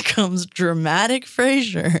here comes dramatic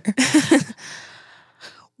Frasier.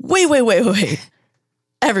 Wait.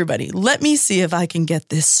 Everybody, let me see if I can get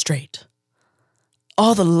this straight.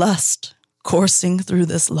 All the lust coursing through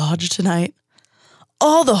this lodge tonight,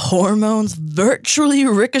 all the hormones virtually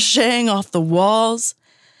ricocheting off the walls,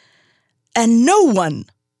 and no one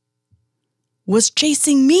was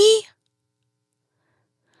chasing me?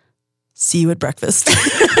 See you at breakfast.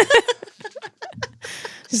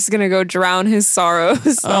 Just gonna go drown his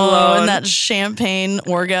sorrows alone. And that champagne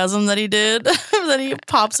orgasm that he did, that he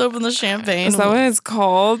pops open the champagne. Is that what it's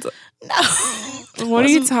called? No. What are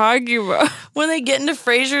you talking about? When they get into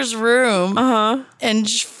Frasier's room, and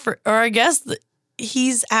I guess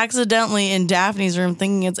he's accidentally in Daphne's room,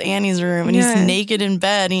 thinking it's Annie's room, and he's naked in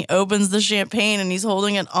bed. And he opens the champagne, and he's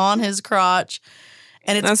holding it on his crotch,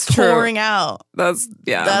 and it's pouring out. That's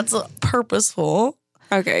purposeful.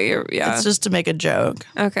 Okay, yeah. It's just to make a joke.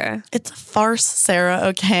 Okay. It's a farce, Sarah,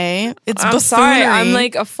 okay? It's I'm buffoonery. sorry. I'm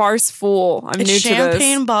like a farce fool. I'm new to this.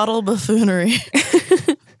 Champagne bottle buffoonery.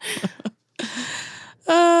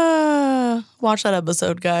 Watch that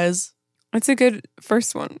episode, guys. It's a good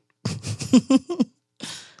first one.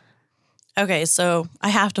 Okay, so I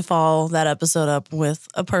have to follow that episode up with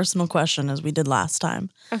a personal question as we did last time.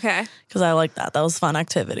 Okay. Because I like that. That was fun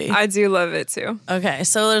activity. I do love it too. Okay,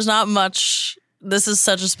 so there's not much. This is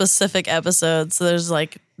such a specific episode, so there's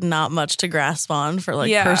like not much to grasp on for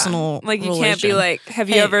like personal. Like you can't be like, have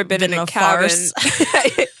you ever been in a cabin?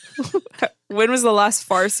 When was the last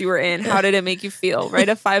farce you were in? How did it make you feel? Write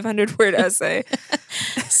a 500-word essay.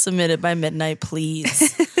 Submit it by midnight,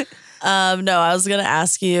 please. No, I was gonna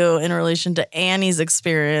ask you in relation to Annie's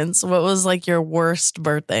experience. What was like your worst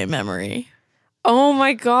birthday memory? Oh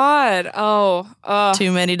my God!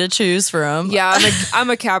 Too many to choose from. Yeah, I'm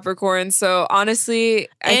a Capricorn, so honestly,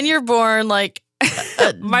 and you're born like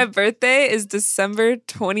my birthday is December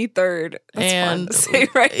 23rd. That's fun to say,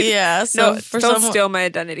 right? Yeah. So no, don't steal my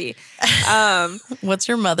identity. What's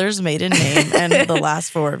your mother's maiden name and the last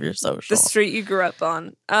 4 of your social? The street you grew up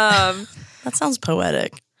on. That sounds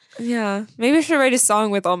poetic. Yeah, maybe I should write a song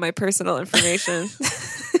with all my personal information.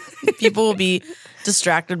 People will be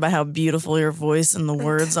distracted by how beautiful your voice and the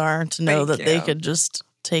words are to know that they could just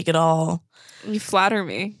take it all. You flatter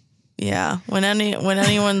me. Yeah. When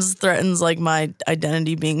anyone threatens like my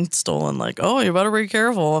identity being stolen, like, oh, you better be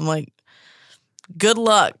careful. I'm like, good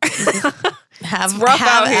luck. Have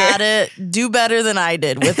at it. Do better than I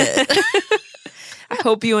did with it. I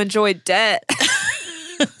hope you enjoyed debt.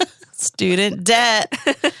 Student debt.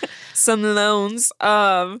 Some loans.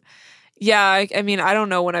 Yeah, I mean, I don't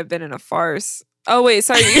know when I've been in a farce. Oh, wait,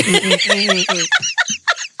 sorry.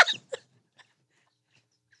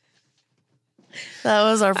 That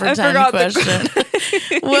was our pretend question.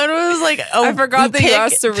 What was like? Oh, I forgot that you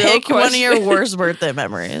asked a real pick question. One of your worst birthday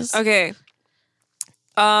memories. Okay.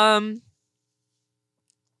 Okay,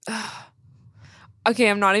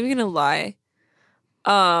 I'm not even gonna lie.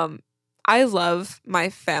 I love my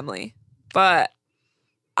family, but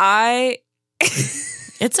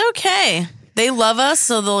It's okay. They love us,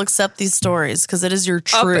 so they'll accept these stories because it is your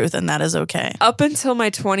truth, and that is okay. Up until my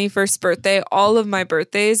 21st birthday, all of my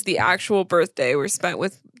birthdays, the actual birthday, were spent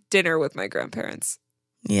with dinner with my grandparents.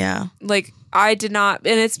 Yeah. Like, I did not,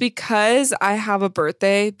 and it's because I have a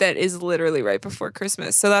birthday that is literally right before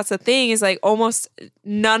Christmas. So that's the thing, is like almost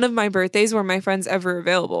none of my birthdays were my friends ever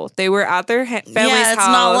available. They were at their family's house. Yeah, it's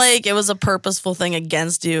not like it was a purposeful thing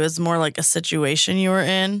against you. It's more like a situation you were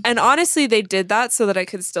in. And honestly, they did that so that I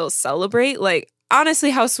could still celebrate. Like,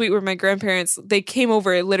 honestly, how sweet were my grandparents? They came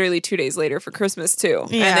over literally 2 days later for Christmas too.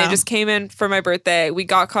 Yeah. And they just came in for my birthday. We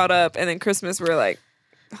got caught up, and then Christmas we're like,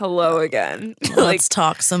 hello again. Let's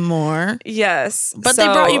talk some more. Yes. But they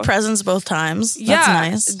brought you presents both times. That's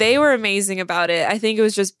nice. They were amazing about it. I think it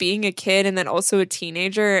was just being a kid and then also a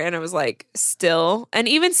teenager. And it was like still, and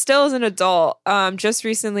even still as an adult, just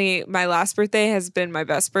recently, my last birthday has been my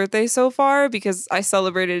best birthday so far because I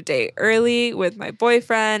celebrated a day early with my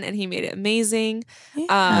boyfriend and he made it amazing.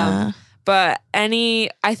 Yeah. But I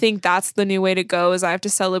think that's the new way to go, is I have to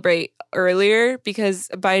celebrate earlier because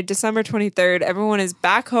by December 23rd, everyone is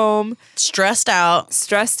back home. Stressed out.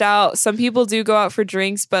 Some people do go out for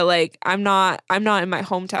drinks, but like I'm not in my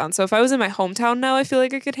hometown. So if I was in my hometown now, I feel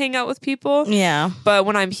like I could hang out with people. Yeah. But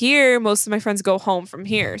when I'm here, most of my friends go home from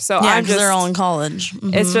here. So yeah, because they're all in college.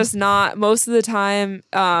 Mm-hmm. It's just not, most of the time,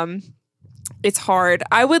 it's hard.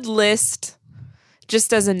 I would list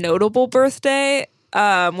just as a notable birthday,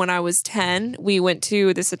 when I was 10, we went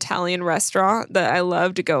to this Italian restaurant that I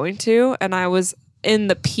loved going to, and I was in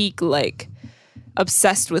the peak, like,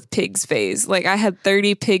 obsessed with pigs phase. Like, I had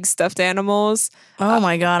 30 pig stuffed animals. Oh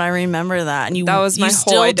my God, I remember that. And that was my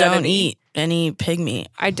whole identity. Don't eat any pig meat.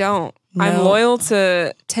 I don't. No. I'm loyal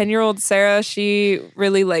to 10-year-old Sarah. She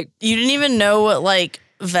really, like... You didn't even know what, like,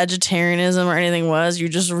 vegetarianism or anything was. You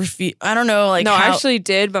just refuse. I don't know, like, no, I actually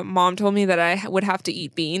did, but mom told me that I would have to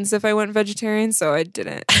eat beans if I went vegetarian, so I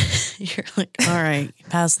didn't. You're like, all right,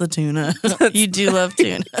 pass the tuna. You do love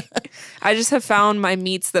tuna. I just have found my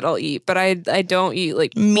meats that I'll eat, but I don't eat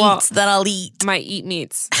like meats that I'll eat. My eat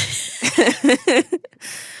meats.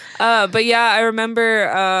 But yeah, I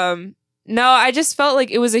remember. No, I just felt like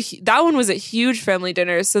that one was a huge family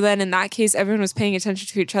dinner. So then in that case, everyone was paying attention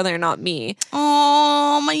to each other and not me.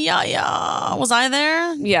 Oh, my yaya. Was I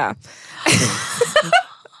there? Yeah.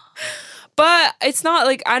 But it's not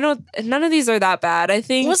like, none of these are that bad. I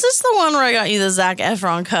think. Was this the one where I got you the Zac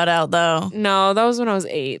Efron cutout though? No, that was when I was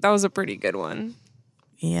 8. That was a pretty good one.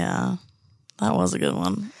 Yeah. That was a good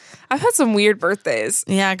one. I've had some weird birthdays.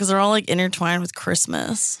 Yeah, because they're all like intertwined with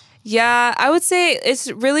Christmas. Yeah, I would say it's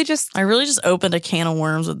really just... I really just opened a can of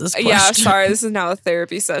worms with this question. Yeah, sorry. This is now a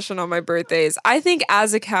therapy session on my birthdays. I think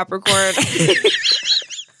as a Capricorn...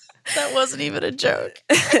 That wasn't even a joke.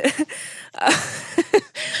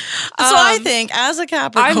 So I think as a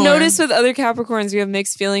Capricorn... I've noticed with other Capricorns, we have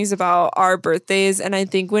mixed feelings about our birthdays. And I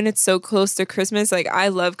think when it's so close to Christmas, like I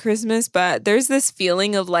love Christmas, but there's this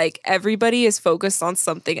feeling of like everybody is focused on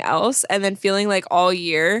something else. And then feeling like all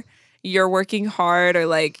year you're working hard or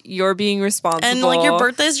like you're being responsible. And like your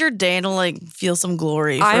birthday's your day to like feel some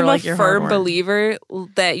glory for I'm like a your hard firm work. believer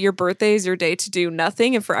that your birthday is your day to do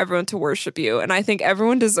nothing and for everyone to worship you. And I think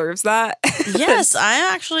everyone deserves that. Yes,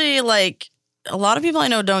 I actually like... A lot of people I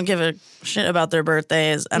know don't give a shit about their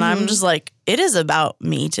birthdays. And I'm just like, it is about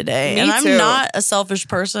me today. Me and I'm too. not a selfish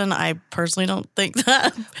person. I personally don't think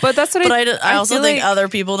that. But that's what I also feel think like, other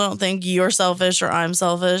people don't think you're selfish or I'm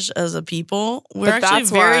selfish as a people. We're But actually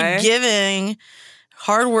that's very why. giving,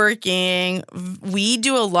 hardworking. We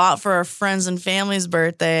do a lot for our friends and family's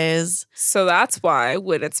birthdays. So that's why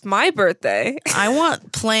when it's my birthday, I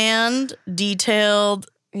want planned, detailed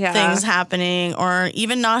things happening or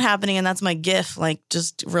even not happening, and that's my gift. Like,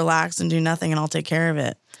 just relax and do nothing and I'll take care of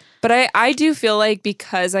it. But I do feel like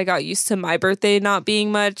because I got used to my birthday not being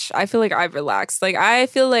much, I feel like I've relaxed. Like I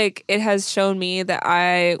feel like it has shown me that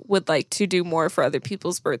I would like to do more for other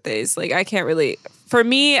people's birthdays. Like I can't really... For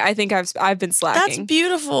me, I think I've been slacking. That's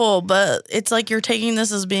beautiful, but it's like you're taking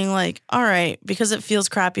this as being like, all right, because it feels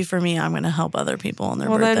crappy for me, I'm going to help other people on their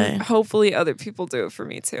birthday. Then hopefully other people do it for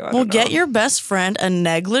me too. Well, get your best friend a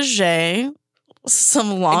negligee,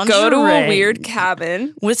 some lingerie. Go to a weird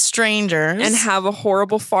cabin with strangers and have a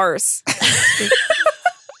horrible farce.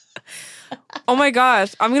 Oh my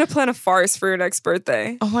gosh, I'm going to plan a farce for your next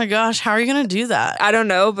birthday. Oh my gosh, how are you going to do that? I don't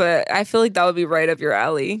know, but I feel like that would be right up your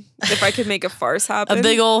alley. If I could make a farce happen. A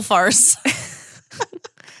big old farce.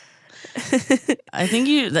 I think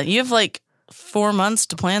you have like 4 months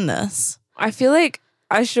to plan this. I feel like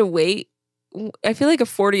I should wait. I feel like a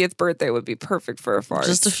 40th birthday would be perfect for a farce.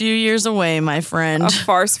 Just a few years away, my friend. A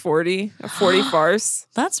farce 40. A 40 farce.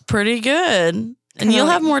 That's pretty good. And you'll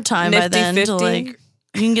have more time by then 50. to like...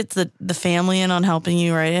 You can get the family in on helping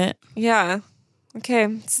you write it. Yeah.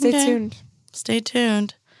 Okay. Stay tuned. Stay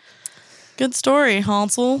tuned. Good story,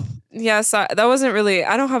 Hansel. Yes, that wasn't really...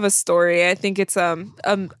 I don't have a story. I think it's a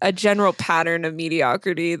general pattern of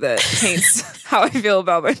mediocrity that paints how I feel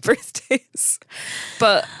about my birthdays.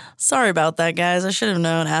 But... Sorry about that, guys. I should have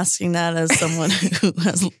known asking that as someone who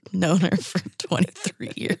has known her for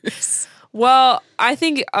 23 years. Well, I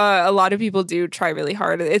think a lot of people do try really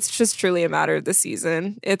hard. It's just truly a matter of the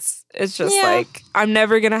season. It's just like I'm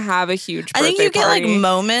never gonna have a huge birthday I think you get party. like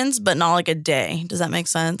moments, but not like a day. Does that make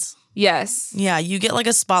sense? Yes. Yeah, you get like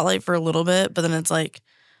a spotlight for a little bit, but then it's like,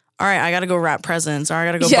 all right, I got to go wrap presents or I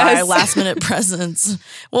got to go buy last minute presents.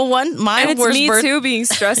 Well, my and worst it's me too being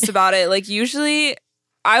stressed about it. Like usually,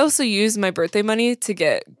 I also use my birthday money to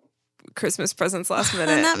get Christmas presents last minute.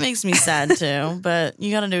 And that makes me sad too, but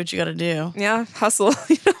you got to do what you got to do. Yeah, hustle.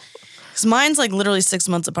 Because mine's like literally 6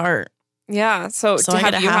 months apart. Yeah, so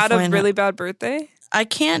have you had a really bad birthday? I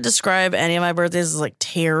can't describe any of my birthdays as like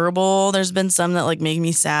terrible. There's been some that like make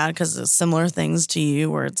me sad because it's similar things to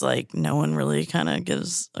you where it's like no one really kind of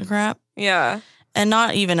gives a crap. Yeah. And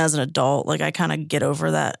not even as an adult. Like I kind of get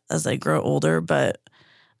over that as I grow older, but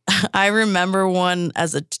I remember one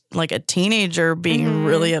as a teenager being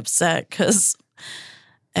really upset because,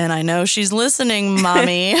 and I know she's listening,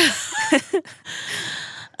 mommy.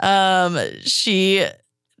 She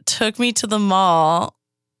took me to the mall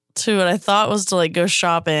to what I thought was to like go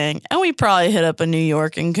shopping, and we probably hit up a New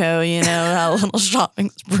York and Co. You know, had a little shopping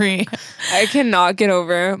spree. I cannot get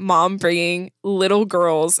over mom bringing little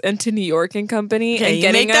girls into New York and Company and you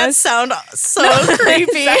getting make that us sound so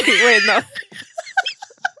creepy. Exactly. Wait, no.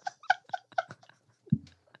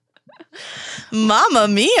 Mamma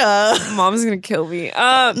mia. Mom's gonna kill me.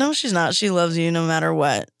 No, she's not. She loves you no matter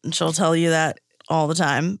what. And she'll tell you that all the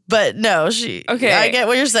time. But no, okay. I get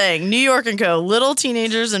what you're saying. New York and Co. Little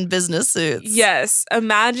teenagers in business suits. Yes.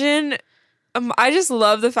 Imagine. I just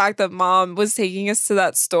love the fact that mom was taking us to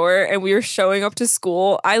that store and we were showing up to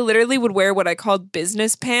school. I literally would wear what I called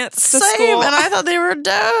business pants to school. And I thought they were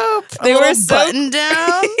dope. They were button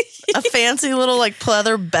down, a fancy little like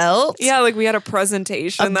pleather belt. Yeah, like we had a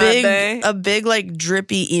presentation that day. A big like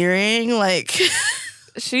drippy earring, like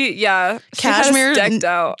cashmere decked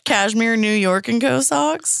out. Cashmere New York and Co.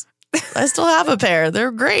 socks. I still have a pair.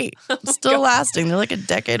 They're great. Still lasting. They're like a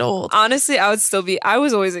decade old. Honestly, I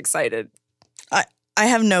was always excited. I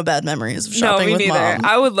have no bad memories of shopping me with neither. Mom.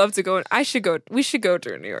 I would love to go. I should go. We should go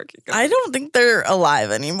to New York. I don't think they're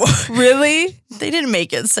alive anymore. Really? They didn't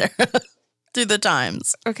make it, Sarah, through the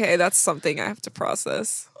times. Okay, that's something I have to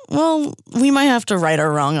process. Well, we might have to right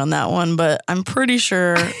or wrong on that one, but I'm pretty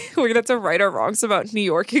sure. We're going to have to right our wrongs about New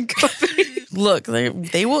York and company. Look,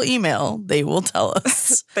 they will email. They will tell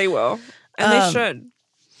us. They will. And they should.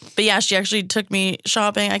 But yeah, she actually took me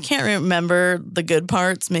shopping. I can't remember the good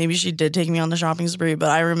parts. Maybe she did take me on the shopping spree, but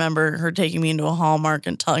I remember her taking me into a Hallmark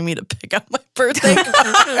and telling me to pick out my birthday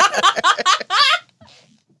card.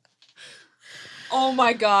 Oh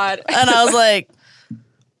my God. And I was like,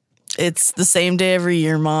 it's the same day every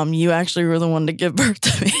year, Mom. You actually were the one to give birth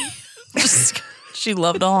to me. She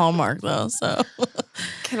loved a Hallmark, though, so.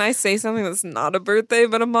 Can I say something that's not a birthday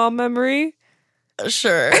but a mom memory?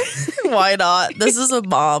 Sure. Why not? This is a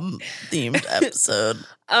mom-themed episode.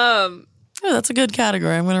 Oh, that's a good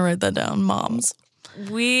category. I'm going to write that down. Moms.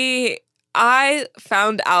 I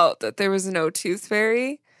found out that there was no tooth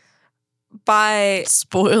fairy by...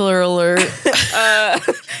 Spoiler alert.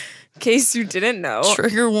 In case you didn't know.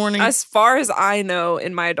 Trigger warning. As far as I know,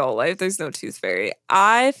 in my adult life, there's no tooth fairy.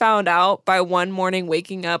 I found out by one morning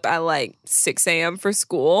waking up at like 6 a.m. for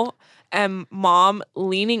school and Mom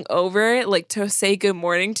leaning over like to say good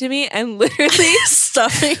morning to me and literally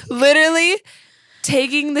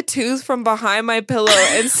taking the tooth from behind my pillow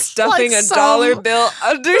and stuffing like a dollar bill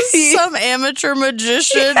underneath. Some amateur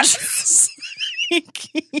magician. Yes.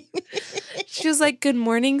 She was like, "Good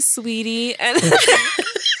morning, sweetie," and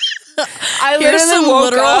I Here's some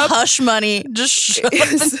woke literal up. Hush money. Just shut up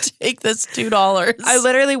and take this $2. I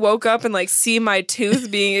literally woke up and like see my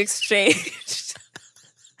tooth being exchanged.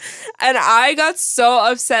 And I got so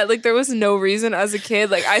upset. Like, there was no reason as a kid.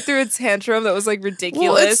 Like, I threw a tantrum that was, like,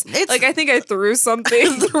 ridiculous. Well, it's like, I think I threw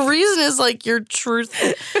something. The reason is, like, your child...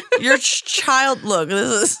 Look,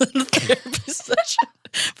 this is a therapy session.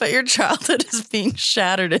 But your childhood is being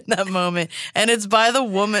shattered in that moment. And it's by the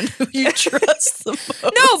woman who you trust the most.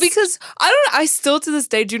 No, because I still to this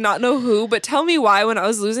day do not know who, but tell me why when I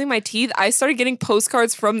was losing my teeth, I started getting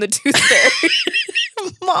postcards from the tooth fairy.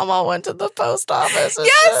 Mama went to the post office.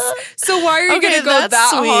 Yes. So why are you going to go that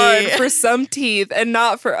hard for some teeth and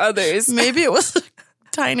not for others? Maybe it was a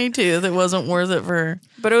tiny tooth. It wasn't worth it for her.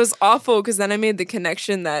 But it was awful because then I made the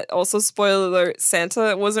connection that also, spoiler alert,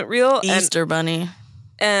 Santa wasn't real. Easter Bunny.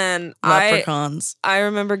 And Leprechauns. I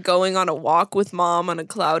remember going on a walk with Mom on a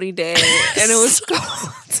cloudy day and it was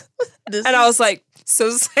cold. And I was like,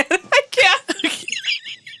 so Santa, I can't.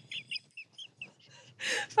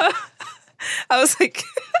 I was like,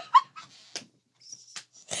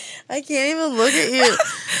 I can't even look at you.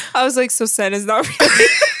 I was like, so Santa's not really.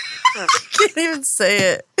 You can't even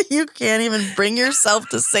say it. You can't even bring yourself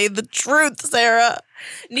to say the truth, Sarah.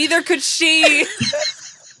 Neither could she.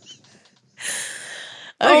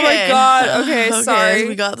 Oh my God. Okay, sorry.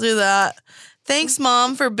 We got through that. Thanks,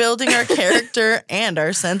 Mom, for building our character and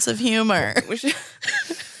our sense of humor.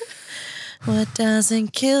 What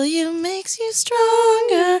doesn't kill you makes you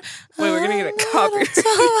stronger. Wait, we're going to get a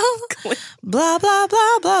copyright. Blah, blah,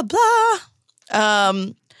 blah, blah, blah.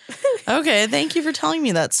 Okay, thank you for telling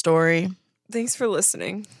me that story. Thanks for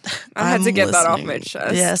listening. I had to get that off my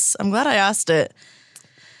chest. Yes, I'm glad I asked it.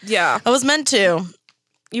 Yeah. I was meant to.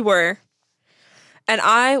 You were. And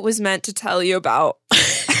I was meant to tell you about...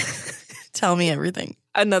 Tell me everything.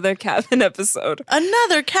 Another cabin episode.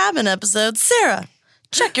 Another cabin episode. Sarah,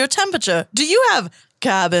 check your temperature. Do you have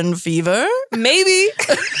cabin fever? Maybe.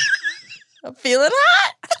 I'm feeling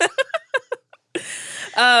hot.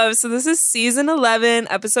 So this is season 11,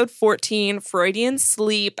 episode 14, Freudian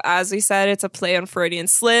Sleep. As we said, it's a play on Freudian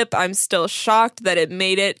slip. I'm still shocked that it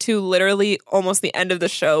made it to literally almost the end of the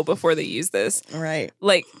show before they used this. Right.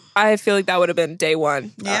 Like, I feel like that would have been day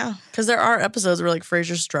one. Yeah. Because there are episodes where, like,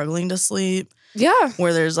 Frasier's struggling to sleep. Yeah.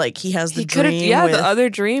 Where there's, like, he has the dream. Yeah, with, the other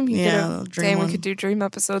dream. The dream Damn, one. we could do dream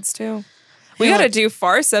episodes, too. We got to do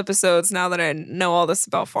farce episodes now that I know all this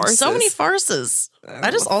about farces. So many farces.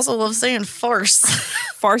 I just also love saying farce.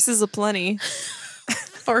 Farces aplenty.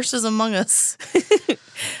 Farce is among us.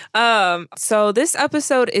 So this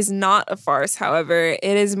episode is not a farce, however. It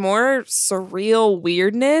is more surreal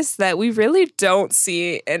weirdness that we really don't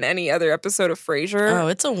see in any other episode of Frasier. Oh,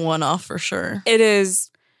 it's a one-off for sure. It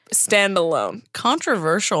is standalone.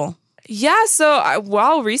 Controversial. Yeah, so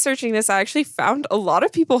while researching this, I actually found a lot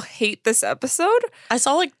of people hate this episode. I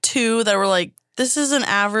saw like 2 that were like, this is an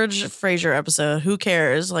average Frasier episode. Who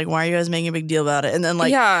cares? Like, why are you guys making a big deal about it? And then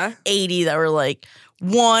like 80 that were like,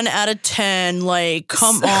 1 out of 10. Like,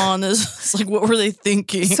 come on. This is like, what were they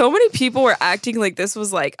thinking? So many people were acting like this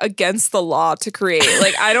was like against the law to create.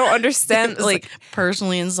 Like, I don't understand. like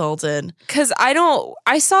personally insulted. Because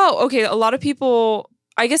I saw, okay, a lot of people,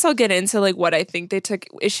 I guess I'll get into like what I think they took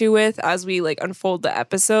issue with as we like unfold the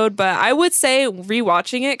episode. But I would say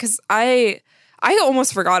rewatching it, because I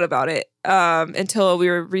almost forgot about it until we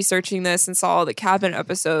were researching this and saw all the cabin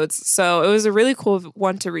episodes. So it was a really cool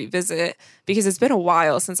one to revisit because it's been a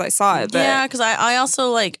while since I saw it. But yeah, because I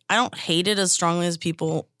also like, I don't hate it as strongly as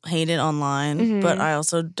people hate it online, but I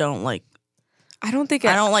also don't like, I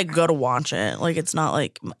don't like go to watch it. Like, it's not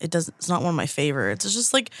like, it's not one of my favorites. It's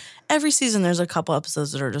just like every season there's a couple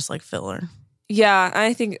episodes that are just like filler. Yeah,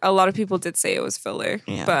 I think a lot of people did say it was filler.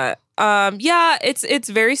 Yeah. But yeah, it's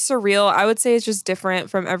very surreal. I would say it's just different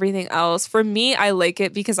from everything else. For me, I like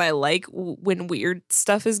it because I like when weird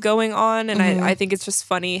stuff is going on. And I think it's just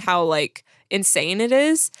funny how like insane it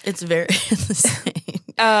is. It's very insane.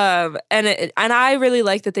 And I really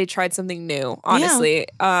like that they tried something new, honestly.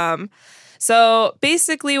 Yeah. So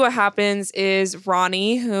basically what happens is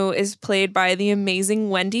Ronnie, who is played by the amazing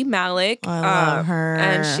Wendy Malick. I love her.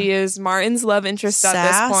 And she is Martin's love interest at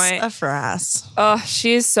this point. Sassafras. Oh,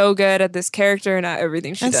 she is so good at this character and at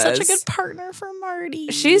everything she does. Such a good partner for Marty.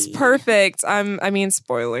 She's perfect. I mean,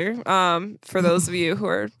 spoiler, for those of you who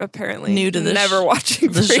are apparently new to this never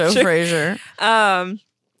watching the show Frasier.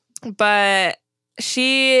 But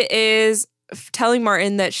she is telling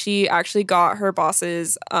Martin that she actually got her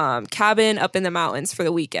boss's cabin up in the mountains for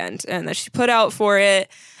the weekend and that she put out for it.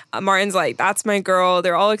 Martin's like, that's my girl.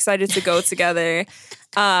 They're all excited to go together.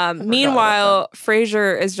 Meanwhile,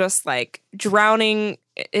 Frasier is just like drowning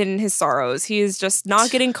in his sorrows. He is just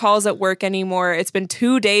not getting calls at work anymore. It's been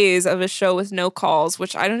 2 days of a show with no calls,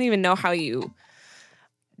 which I don't even know how you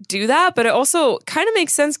do that, but it also kind of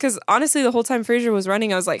makes sense because honestly the whole time Frasier was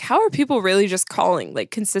running I was like, how are people really just calling like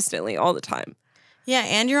consistently all the time? Yeah,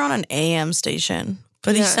 and you're on an AM station,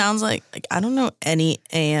 but he sounds like I don't know any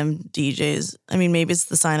AM DJs. I mean, maybe it's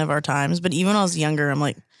the sign of our times, but even when I was younger, I'm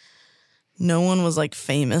like, no one was like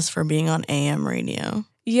famous for being on AM radio.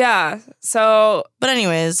 Yeah, so but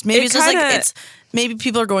anyways, maybe it's just like maybe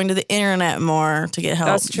people are going to the internet more to get help.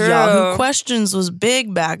 That's true. Yahoo Questions was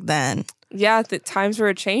big back then. Yeah, the times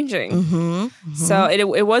were changing. So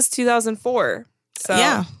it was 2004. So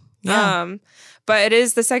yeah. But it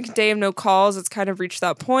is the second day of no calls. It's kind of reached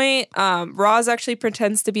that point. Roz actually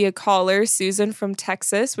pretends to be a caller, Susan from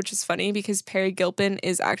Texas, which is funny because Perry Gilpin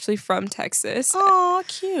is actually from Texas. Oh,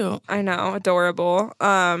 cute. I know, adorable.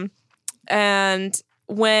 And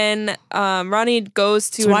when Ronnie goes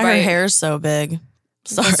to That's why her hair's so big.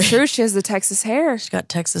 Sorry. That's true. She has the Texas hair. She got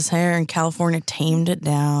Texas hair and California tamed it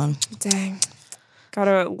down. Dang.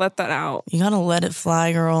 Gotta let that out. You gotta let it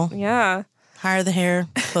fly, girl. Yeah. Higher the hair,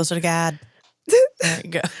 closer to God. There you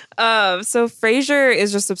go. So Frasier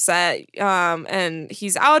is just upset. And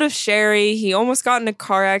he's out of Sherry. He almost got in a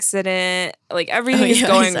car accident. Like everything is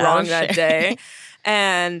going wrong that day.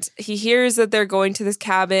 And he hears that they're going to this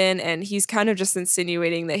cabin and he's kind of just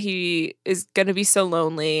insinuating that he is going to be so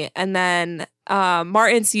lonely. And then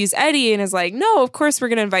Martin sees Eddie and is like, no, of course we're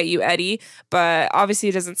going to invite you, Eddie. But obviously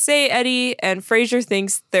he doesn't say Eddie. And Frasier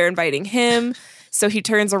thinks they're inviting him. So he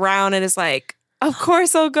turns around and is like, of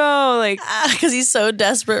course I'll go. Like, because he's so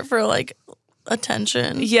desperate for like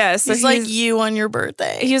attention. Yes. So he's like you on your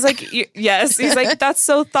birthday. He was like, yes. He's like, that's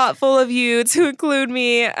so thoughtful of you to include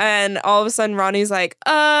me. And all of a sudden Ronnie's like,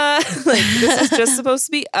 like this is just supposed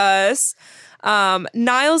to be us.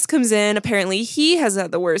 Niles comes in. Apparently he has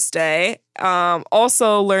had the worst day.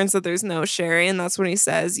 Also learns that there's no Sherry. And that's when he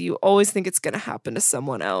says, you always think it's going to happen to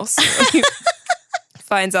someone else.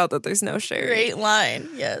 Finds out that there's no Sherry. Great line,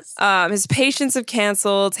 yes. His patients have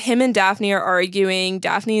canceled. Him and Daphne are arguing.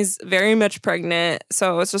 Daphne's very much pregnant,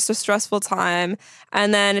 so it's just a stressful time.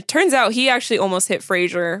 And then it turns out he actually almost hit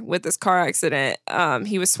Frasier with this car accident.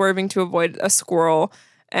 He was swerving to avoid a squirrel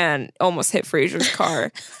and almost hit Frasier's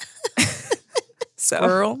car.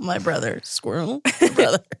 Squirrel, my brother. Squirrel, my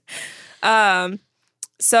brother.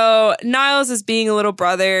 So Niles is being a little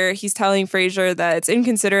brother. He's telling Frasier that it's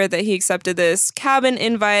inconsiderate that he accepted this cabin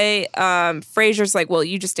invite. Frasier's like, well,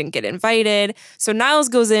 you just didn't get invited. So Niles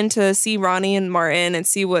goes in to see Ronnie and Martin and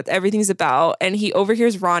see what everything's about. And he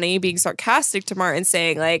overhears Ronnie being sarcastic to Martin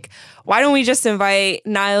saying like, why don't we just invite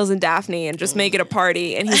Niles and Daphne and just make it a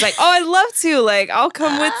party? And he's like, oh, I'd love to. Like, I'll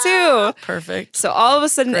come with too. Perfect. So all of a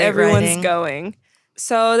sudden, Great everyone's writing. going.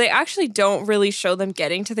 So they actually don't really show them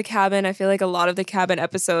getting to the cabin. I feel like a lot of the cabin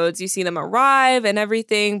episodes, you see them arrive and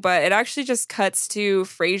everything, but it actually just cuts to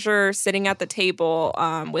Frasier sitting at the table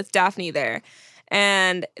with Daphne there.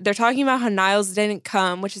 And they're talking about how Niles didn't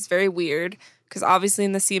come, which is very weird because obviously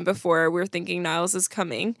in the scene before, we were thinking Niles is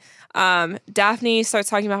coming. Daphne starts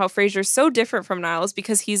talking about how Frasier's so different from Niles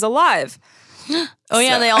because he's alive. Oh,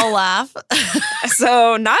 yeah, they all laugh.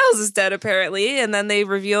 So Niles is dead, apparently. And then they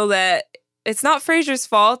reveal that it's not Frasier's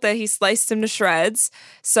fault that he sliced him to shreds.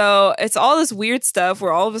 So it's all this weird stuff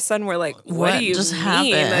where all of a sudden we're like, what do you just mean?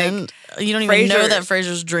 happened? Like, you don't even know that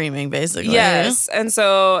Frasier's dreaming, basically. Yes. And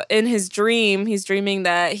so in his dream, he's dreaming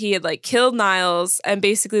that he had like killed Niles and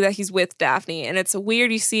basically that he's with Daphne. And it's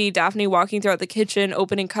weird. You see Daphne walking throughout the kitchen,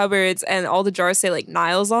 opening cupboards, and all the jars say like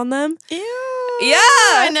Niles on them. Ew. Yeah.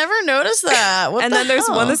 I never noticed that. What and the then there's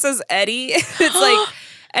hell? one that says Eddie. It's like,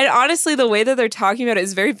 and honestly, the way that they're talking about it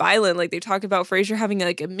is very violent. Like they talk about Frasier having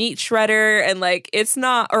like a meat shredder and like it's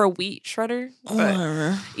not, or a wheat shredder. But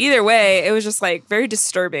Whatever. either way, it was just like very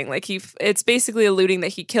disturbing. Like it's basically alluding that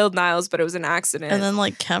he killed Niles, but it was an accident. And then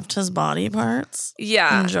like kept his body parts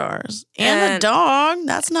in jars. And the dog.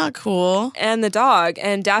 That's not cool. And the dog.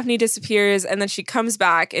 And Daphne disappears and then she comes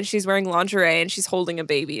back and she's wearing lingerie and she's holding a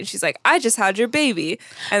baby. And she's like, I just had your baby.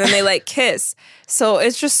 And then they like kiss. So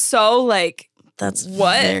it's just so like, that's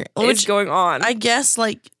what is going on? I guess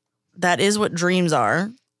like that is what dreams are.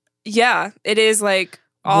 Yeah, it is like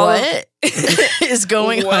all what is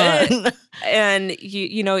going on, and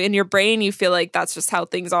you know in your brain you feel like that's just how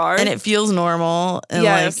things are, and it feels normal, and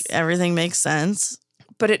like everything makes sense,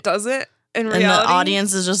 but it doesn't in reality. And the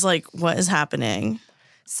audience is just like, what is happening?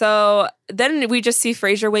 So then we just see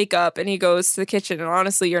Frasier wake up and he goes to the kitchen. And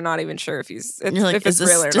honestly, you're not even sure if it's real or not. Is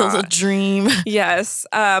this still a dream? Yes.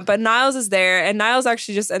 But Niles is there. And Niles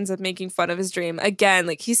actually just ends up making fun of his dream. Again,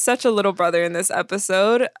 like he's such a little brother in this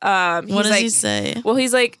episode. What does he say? Well,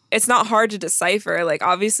 he's like, it's not hard to decipher. Like,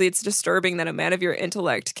 obviously, it's disturbing that a man of your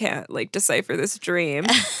intellect can't like decipher this dream.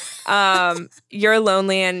 You're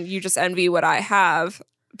lonely and you just envy what I have.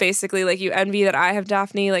 Basically, like you envy that I have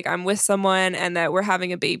Daphne, like I'm with someone and that we're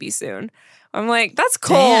having a baby soon. I'm like, that's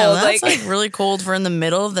cold. Damn, that's like really cold for in the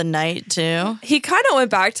middle of the night too. He kind of went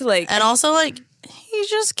back to like, and also like he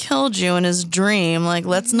just killed you in his dream. Like,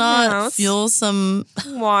 let's not feel some.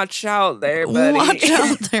 Watch out there, buddy. Watch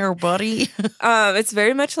out there, buddy. It's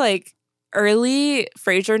very much like early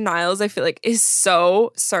Frasier Niles. I feel like is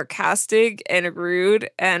so sarcastic and rude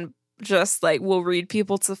and just like will read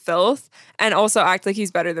people to filth and also act like he's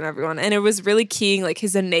better than everyone. And it was really keying like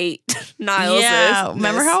his innate Niles. Yeah.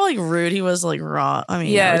 Remember how like rude he was, like raw? I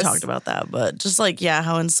mean, yeah, we talked about that, but just like, yeah,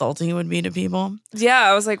 how insulting he would be to people. Yeah.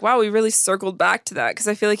 I was like, wow, we really circled back to that because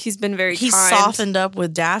I feel like he's been very kind. Softened up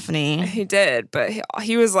with Daphne. He did, but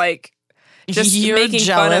he was like just You're making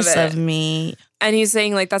jealous fun of me. And he's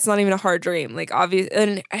saying like that's not even a hard dream. Like obvious,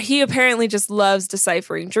 and he apparently just loves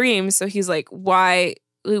deciphering dreams. So he's like, why?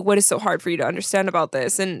 What is so hard for you to understand about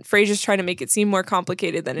this? And Frasier's trying to make it seem more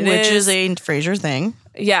complicated than it is. Which is a Frasier thing.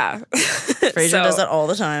 Yeah. Frasier does that all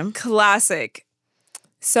the time. Classic.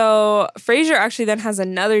 So Frasier actually then has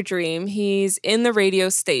another dream. He's in the radio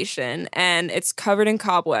station and it's covered in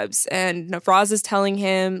cobwebs. And Roz is telling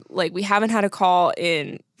him, like, we haven't had a call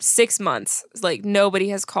in 6 months. Like, nobody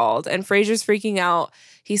has called. And Frasier's freaking out.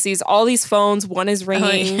 He sees all these phones. One is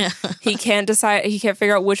ringing. He can't decide. He can't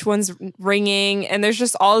figure out which one's ringing. And there's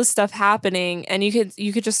just all this stuff happening. And you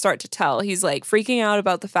could just start to tell. He's like freaking out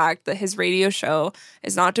about the fact that his radio show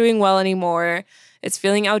is not doing well anymore. It's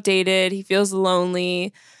feeling outdated. He feels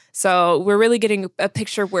lonely. So we're really getting a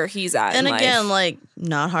picture of where he's at. And in again, life. like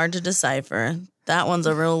not hard to decipher. That one's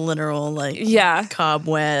a real literal like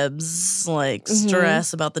cobwebs, like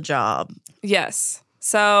stress about the job. Yes.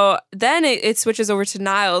 So then it switches over to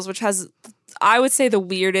Niles, which has, I would say, the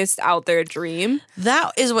weirdest out there dream.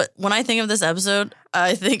 That is what, when I think of this episode,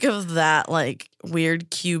 I think of that like weird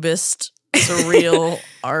cubist, surreal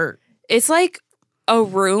art. It's like a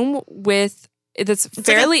room with, it's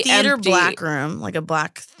fairly like a theater empty. Black room, like a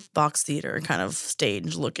black box theater kind of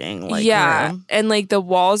stage looking like room. And like the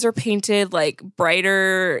walls are painted like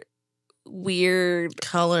brighter, weird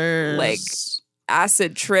colors, like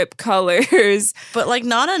acid trip colors, but like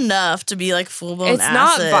not enough to be like full blown. It's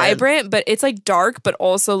not vibrant, but it's like dark, but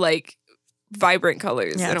also like vibrant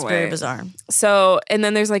colors. Yeah, in it's a way. very bizarre. So, and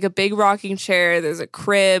then there's like a big rocking chair. There's a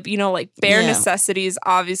crib. You know, like bare necessities.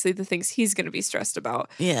 Obviously, the things he's going to be stressed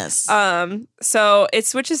about. Yes. So it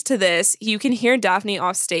switches to this. You can hear Daphne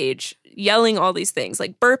off stage yelling all these things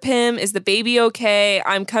like burp him, is the baby okay,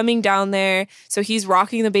 I'm coming down there. So he's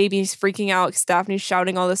rocking the baby, he's freaking out because Daphne's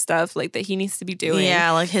shouting all this stuff like that he needs to be doing.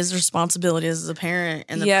 Yeah, like his responsibility as a parent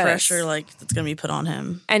and the pressure like that's gonna be put on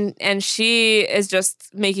him. And she is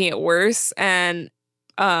just making it worse. And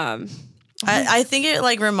I think it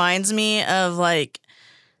like reminds me of like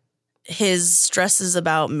his stresses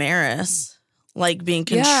about Maris, like being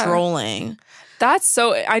controlling. That's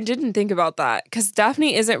so, I didn't think about that because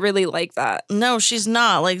Daphne isn't really like that. No, she's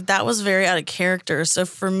not. Like, that was very out of character. So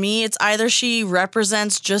for me, it's either she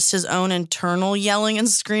represents just his own internal yelling and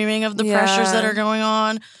screaming of the pressures that are going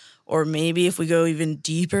on, or maybe if we go even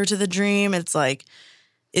deeper to the dream, it's like,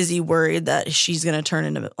 is he worried that she's going to turn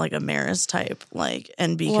into like a Maris type, like,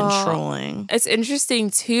 and be controlling? It's interesting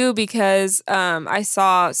too because I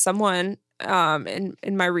saw someone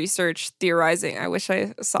in my research theorizing. I wish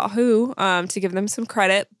I saw who to give them some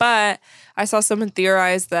credit, but I saw someone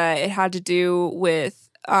theorize that it had to do with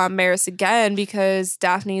Maris again because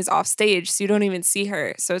Daphne is off stage, so you don't even see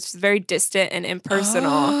her. So it's very distant and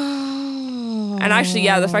impersonal. And actually,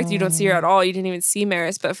 the fact that you don't see her at all, you didn't even see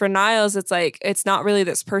Maris. But for Niles, it's like, it's not really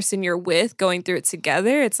this person you're with going through it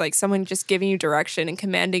together. It's like someone just giving you direction and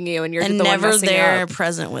commanding you, and you're the one messing there up.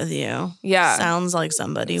 Present with you. Yeah. Sounds like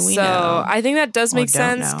somebody we know. So I think that does make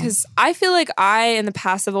sense because I feel like I, in the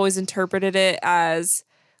past, have always interpreted it as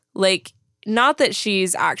like, not that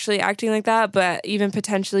she's actually acting like that, but even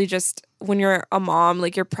potentially just when you're a mom,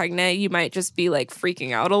 like you're pregnant, you might just be like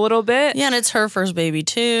freaking out a little bit. Yeah, and it's her first baby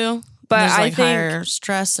too. But there's like I think higher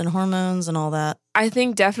stress and hormones and all that. I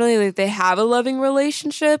think definitely like they have a loving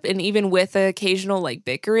relationship, and even with the occasional like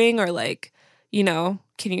bickering or like, you know,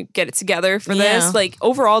 can you get it together for this? Like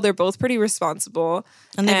overall, they're both pretty responsible,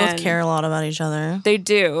 and they both care a lot about each other. They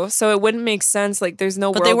do. So it wouldn't make sense. Like there's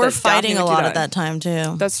no. But world they were that fighting a lot that. at that time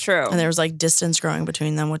too. That's true. And there was like distance growing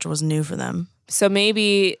between them, which was new for them. So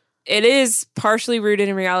maybe it is partially rooted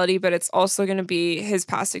in reality, but it's also going to be his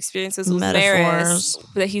past experiences with Maris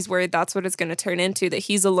that he's worried that's what it's going to turn into, that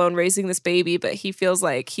he's alone raising this baby, but he feels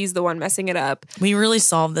like he's the one messing it up. We really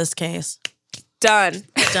solved this case. Done.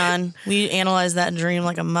 We analyzed that dream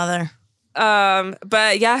like a mother.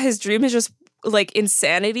 But yeah, his dream is just like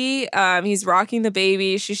insanity. He's rocking the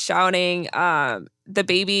baby. She's shouting. The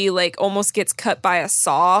baby like almost gets cut by a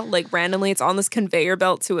saw. Like randomly, it's on this conveyor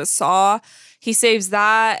belt to a saw. He saves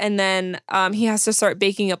that, and then he has to start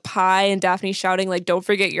baking a pie, and Daphne's shouting, like, don't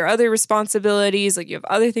forget your other responsibilities. Like, you have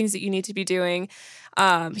other things that you need to be doing.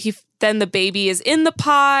 Then the baby is in the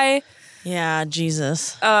pie. Yeah,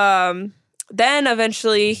 Jesus. Then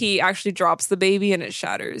eventually he actually drops the baby, and it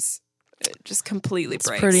shatters. It just completely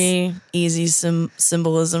breaks. Pretty easy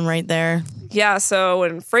symbolism right there. Yeah, so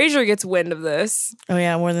when Frasier gets wind of this. Oh,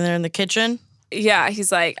 yeah, when they're in the kitchen? Yeah,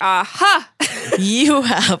 he's like, aha! You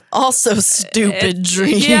have also stupid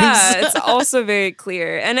dreams. Yeah, it's also very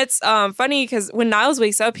clear. And it's funny because when Niles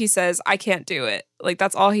wakes up, he says, I can't do it. Like,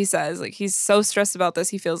 that's all he says. Like, he's so stressed about this,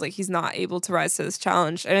 he feels like he's not able to rise to this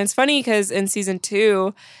challenge. And it's funny because in season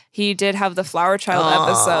 2, he did have the Flower Child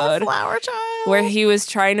episode. Flower Child. Where he was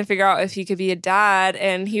trying to figure out if he could be a dad.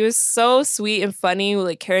 And he was so sweet and funny,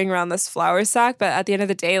 like, carrying around this flour sack. But at the end of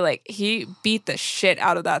the day, like, he beat the shit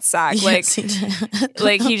out of that sack. Yes, like, he did.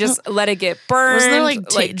 Like, he just let it get burned. Wasn't there,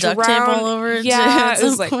 like, duct tape all over it? Yeah, it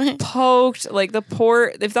was, like, poked. Like, the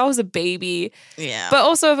poor... If that was a baby... Yeah. But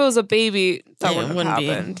also, if it was a baby, that wouldn't have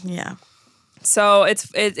happened. Yeah. So it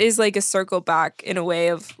is like a circle back in a way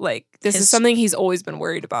of, like, this is something he's always been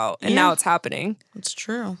worried about. And now it's happening. It's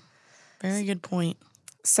true. Very good point.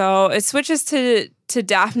 So it switches to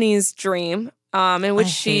Daphne's dream, in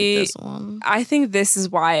which hate this one. I think this is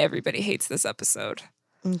why everybody hates this episode.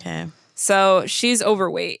 Okay. So she's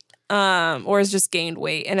overweight, or has just gained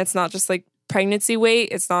weight, and it's not just like pregnancy weight.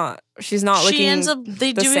 It's not. She's not looking. She ends up.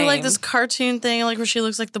 They do same. like this cartoon thing, like where she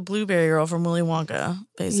looks like the blueberry girl from Willy Wonka,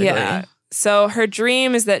 basically. Yeah. So her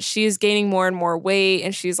dream is that she's gaining more and more weight,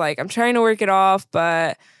 and she's like, I'm trying to work it off,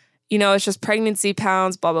 but, you know, it's just pregnancy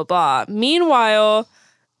pounds, blah, blah, blah. Meanwhile,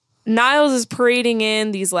 Niles is parading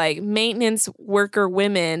in these, like, maintenance worker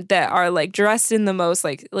women that are, like, dressed in the most,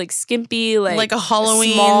 like skimpy, like a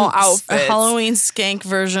Halloween small outfits. A Halloween skank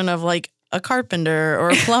version of, like, a carpenter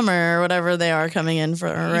or a plumber or whatever they are coming in for,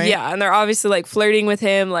 right? Yeah, and they're obviously, like, flirting with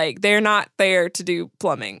him. Like, they're not there to do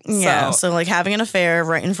plumbing. Yeah, so like, having an affair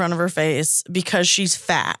right in front of her face because she's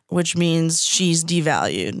fat, which means she's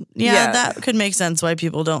devalued. Yeah, that could make sense why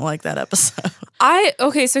people don't like that episode.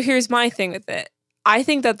 Okay, so here's my thing with it. I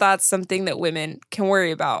think that that's something that women can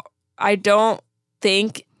worry about. I don't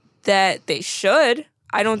think that they should.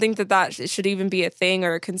 I don't think that should even be a thing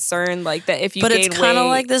or a concern, like that if you gain weight. But it's kind of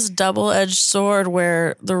like this double-edged sword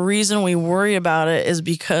where the reason we worry about it is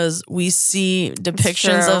because we see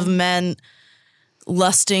depictions of men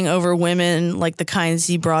lusting over women like the kinds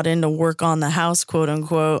he brought in to work on the house, quote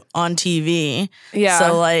unquote, on TV. Yeah.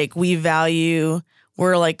 So like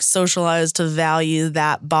we're like socialized to value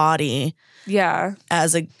that body. Yeah.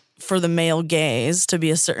 For the male gaze to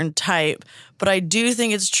be a certain type. But I do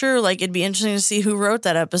think it's true. Like, it'd be interesting to see who wrote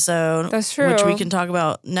that episode. That's true. Which we can talk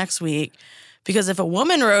about next week. Because if a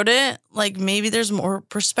woman wrote it, like, maybe there's more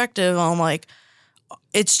perspective on, like,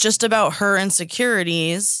 it's just about her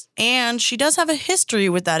insecurities. And she does have a history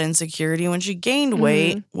with that insecurity when she gained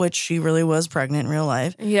weight, which she really was pregnant in real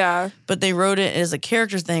life. Yeah. But they wrote it as a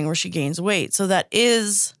character thing where she gains weight. So that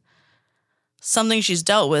is something she's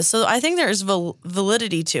dealt with. So I think there is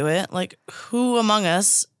validity to it. Like, who among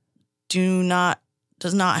us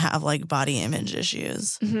does not have, like, body image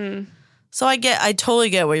issues? Mm-hmm. So I totally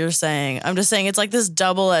get what you're saying. I'm just saying it's like this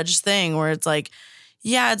double-edged thing where it's like,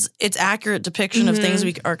 yeah, it's accurate depiction of things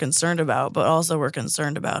we are concerned about, but also we're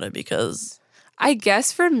concerned about it because... I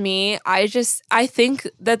guess for me, I think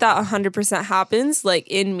that 100% happens, like,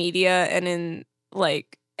 in media and in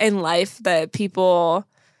life, that people,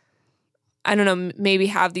 I don't know, maybe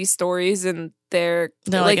have these stories and they're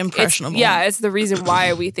like impressionable. It's the reason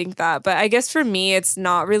why we think that. But I guess for me, it's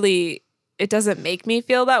not really, it doesn't make me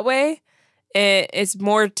feel that way. It's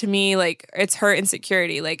more to me like it's her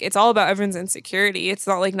insecurity. Like, it's all about everyone's insecurity. It's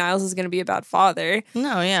not like Niles is going to be a bad father.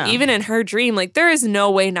 No, yeah. Even in her dream, like, there is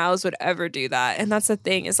no way Niles would ever do that. And that's the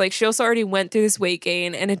thing. It's like she also already went through this weight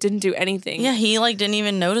gain and it didn't do anything. Yeah, he, like, didn't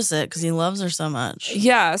even notice it because he loves her so much.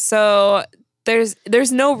 Yeah, so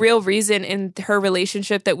there's no real reason in her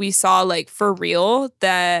relationship that we saw, like, for real,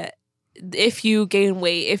 that if you gain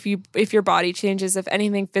weight, if your body changes, if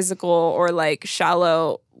anything physical or, like,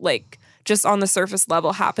 shallow, like, just on the surface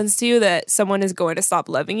level happens to you, that someone is going to stop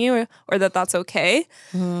loving you or that's okay.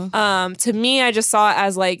 Mm-hmm. To me, I just saw it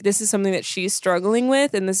as, like, this is something that she's struggling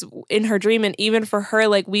with and this in her dream. And even for her,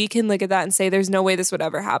 like, we can look at that and say, there's no way this would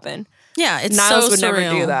ever happen. Yeah, it's Niles so would surreal.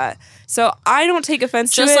 never do that. So I don't take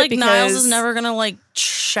offense to it. Just like because Niles is never going to, like,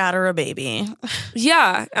 shatter a baby.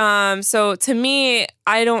 Yeah. So to me,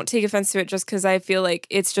 I don't take offense to it just because I feel like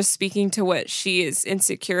it's just speaking to what she is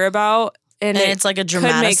insecure about. And it's like a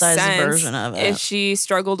dramatized version of it. If she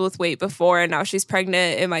struggled with weight before and now she's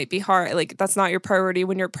pregnant, it might be hard. Like, that's not your priority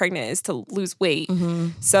when you're pregnant, is to lose weight.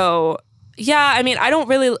 Mm-hmm. So, yeah, I mean,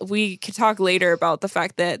 we could talk later about the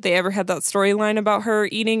fact that they ever had that storyline about her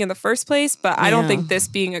eating in the first place, but I don't think this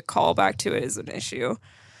being a callback to it is an issue.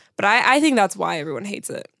 But I think that's why everyone hates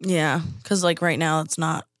it. Yeah, because, like, right now it's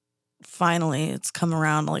not, finally it's come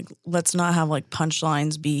around, like, let's not have, like,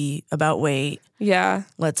 punchlines be about weight. Yeah.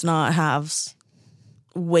 Let's not have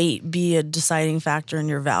weight be a deciding factor in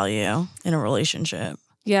your value in a relationship.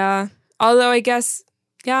 Yeah. Although I guess,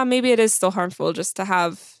 yeah, maybe it is still harmful just to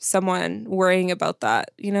have someone worrying about that,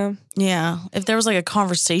 you know? Yeah. If there was, like, a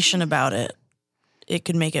conversation about it, it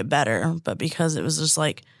could make it better. But because it was just,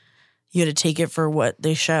 like, you had to take it for what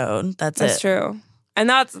they showed, that's true. And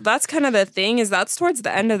that's kind of the thing, is that's towards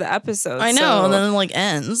the end of the episode. I know, so and then it, like,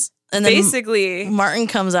 ends. And then basically Martin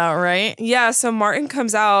comes out, right? Yeah, so Martin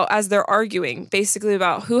comes out as they're arguing, basically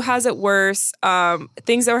about who has it worse,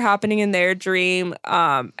 things that were happening in their dream.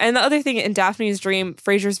 And the other thing, in Daphne's dream,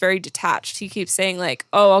 Frasier's very detached. He keeps saying, like,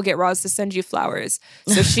 oh, I'll get Roz to send you flowers.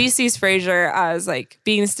 So she sees Frasier as, like,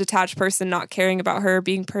 being this detached person, not caring about her,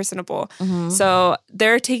 being personable. Mm-hmm. So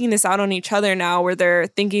they're taking this out on each other now, where they're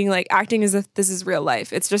thinking, like, acting as if this is real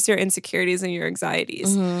life. It's just your insecurities and your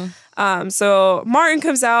anxieties. Mm-hmm. So Martin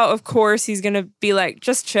comes out, of course, he's going to be like,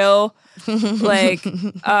 just chill. Like,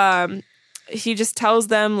 he just tells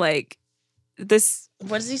them, like, this.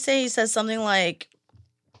 What does he say? He says something like,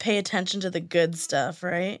 pay attention to the good stuff,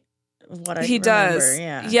 right? He does.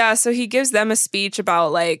 Yeah. So he gives them a speech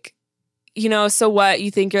about, like, you know, so what? You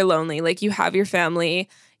think you're lonely. Like, you have your family.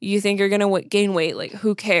 You think you're going to gain weight. Like,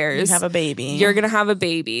 who cares? You have a baby. You're going to have a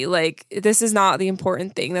baby. Like, this is not the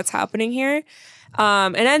important thing that's happening here.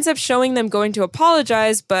 It ends up showing them going to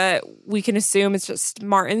apologize, but we can assume it's just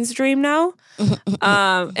Martin's dream now.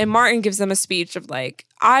 And Martin gives them a speech of, like,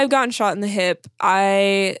 I've gotten shot in the hip.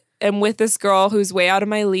 I am with this girl who's way out of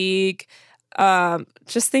my league.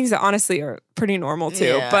 Just things that honestly are pretty normal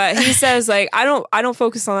too. Yeah. But he says, like, I don't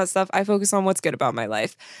focus on that stuff. I focus on what's good about my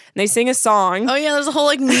life. And they sing a song. Oh yeah, there's a whole,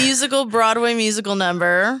 like, Broadway musical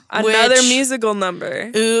number. Another musical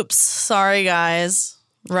number. Oops, sorry guys.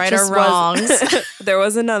 Right or wrongs. There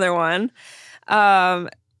was another one.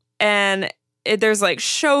 And there's, like,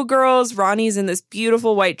 showgirls. Ronnie's in this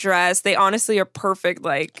beautiful white dress. They honestly are perfect.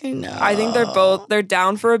 Like, I think they're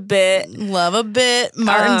down for a bit. Love a bit.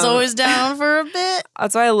 Martin's always down for a bit.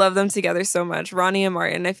 That's why I love them together so much. Ronnie and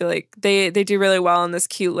Martin, I feel like they do really well in this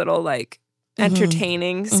cute little, like,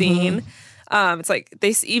 entertaining scene. It's like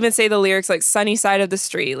they even say the lyrics, like, sunny side of the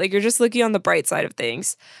street. Like, you're just looking on the bright side of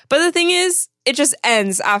things. But the thing is, it just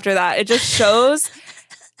ends after that. It just shows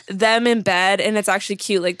them in bed, and it's actually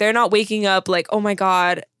cute. Like, they're not waking up like, oh my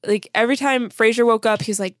God. Like, every time Frasier woke up,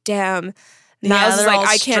 he was like, damn. Niles is like,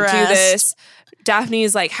 I can't do this. Daphne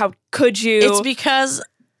is like, how could you? It's because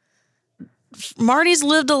Marty's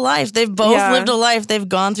lived a life. They've both lived a life. They've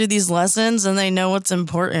gone through these lessons and they know what's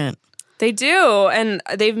important. They do. And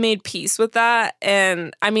they've made peace with that.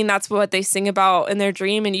 And I mean, that's what they sing about in their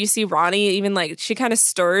dream. And you see Ronnie, even like, she kind of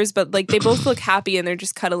stirs, but like they both look happy and they're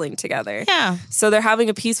just cuddling together. Yeah. So they're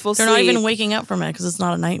having a peaceful sleep. They're not even waking up from it because it's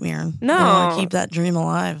not a nightmare. No. They want to keep that dream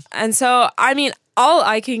alive. And so, I mean, all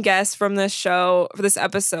I can guess from this show, for this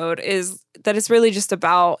episode, is that it's really just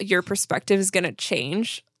about your perspective is going to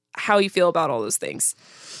change how you feel about all those things.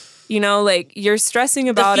 You know, like you're stressing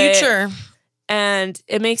about the future. And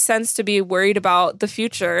it makes sense to be worried about the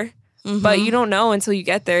future, but you don't know until you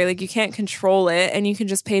get there. Like, you can't control it, and you can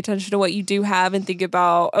just pay attention to what you do have and think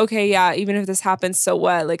about, okay, yeah, even if this happens, so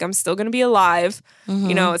what? Like, I'm still going to be alive.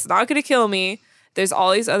 You know, it's not going to kill me. There's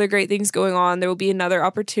all these other great things going on. There will be another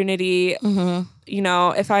opportunity. You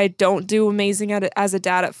know, if I don't do amazing as a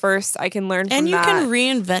dad at first, I can learn from that. And you can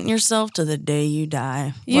reinvent yourself to the day you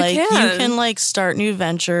die. You can like start new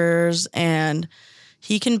ventures, and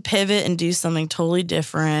he can pivot and do something totally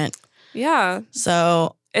different. Yeah.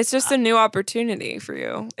 So it's just a new opportunity for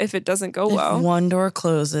you if it doesn't go well. If one door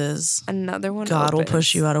closes, another one God opens. will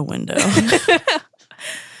push you out a window.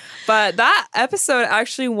 But that episode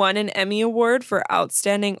actually won an Emmy Award for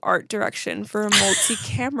Outstanding Art Direction for a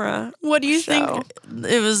multi-camera What do you show. think?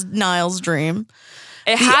 It was Niles' dream.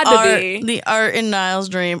 It had to be. The art in Niles'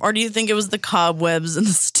 dream. Or do you think it was the cobwebs in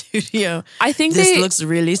the studio? I think this looks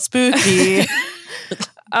really spooky.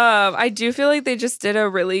 I do feel like they just did a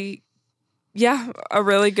really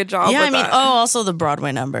good job with that. Also the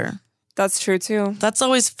Broadway number. That's true too. That's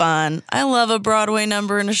always fun. I love a Broadway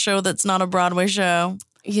number in a show that's not a Broadway show.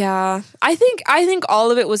 Yeah. I think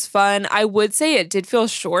all of it was fun. I would say it did feel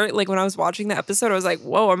short. Like when I was watching the episode, I was like,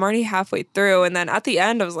 whoa, I'm already halfway through. And then at the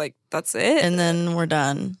end, I was like, that's it. And then we're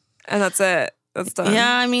done. And that's it. That's done.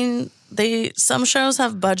 Yeah, I mean, some shows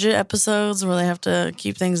have budget episodes where they have to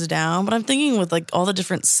keep things down. But I'm thinking with like all the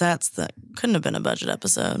different sets that couldn't have been a budget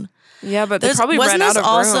episode. Yeah, but they probably ran out of room.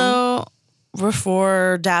 Also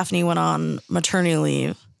before Daphne went on maternity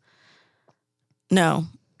leave. No,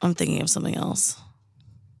 I'm thinking of something else.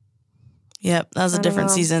 Yep, that was a different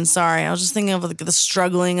season. Sorry, I was just thinking of like the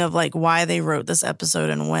struggling of like why they wrote this episode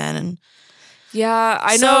and when. And yeah,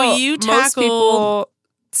 I know most people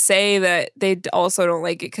say that they also don't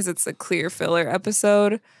like it because it's a clear filler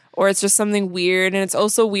episode, or it's just something weird. And it's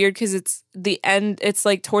also weird because it's the end. It's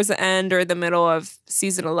like towards the end or the middle of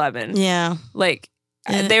season 11. Yeah, like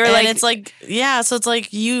they were like, it's like, yeah. So it's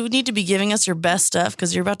like you need to be giving us your best stuff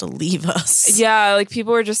because you're about to leave us. Yeah, like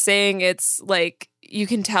people were just saying it's like. You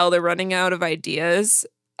can tell they're running out of ideas.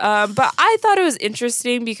 But I thought it was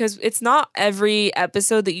interesting because it's not every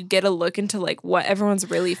episode that you get a look into like what everyone's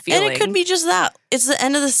really feeling. And it could be just that. It's the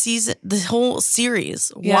end of the season, the whole series.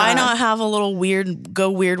 Yeah. Why not have a little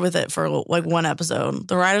go weird with it for like one episode?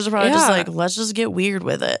 The writers are probably just like, let's just get weird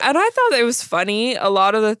with it. And I thought it was funny. A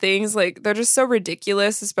lot of the things, like, they're just so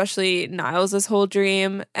ridiculous, especially Niles' whole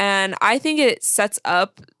dream. And I think it sets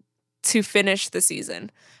up to finish the season.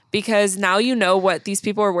 Because now you know what these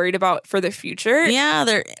people are worried about for the future.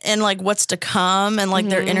 Yeah, and like what's to come and like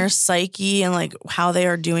their inner psyche and like how they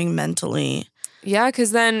are doing mentally. Yeah,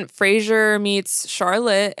 because then Frasier meets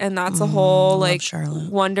Charlotte and that's a whole like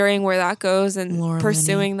Charlotte. Wondering where that goes and Laura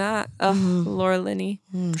pursuing Linney. that. Laura Linney.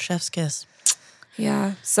 Chef's kiss.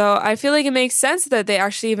 Yeah. So I feel like it makes sense that they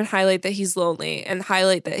actually even highlight that he's lonely and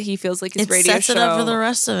highlight that he feels like his radio show. It sets it up for the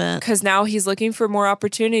rest of it. Because now he's looking for more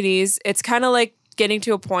opportunities. It's kind of like getting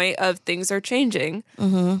to a point of things are changing.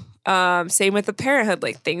 Same with the parenthood,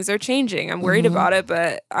 like things are changing. I'm worried about it,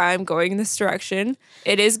 but I'm going in this direction.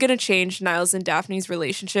 It is going to change Niles and Daphne's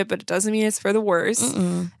relationship, but it doesn't mean it's for the worse.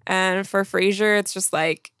 And for Frasier, it's just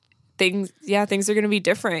like things are going to be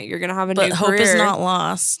different. You're going to have a new career. But hope is not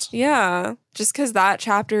lost. Yeah. Just because that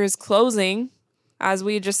chapter is closing, as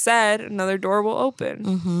we just said, another door will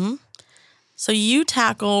open. So you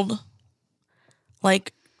tackled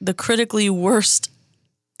like the critically worst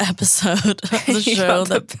episode of the show,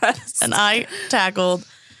 the best. And I tackled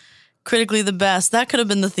critically the best. That could have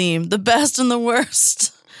been the theme, the best and the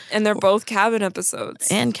worst. And they're both cabin episodes.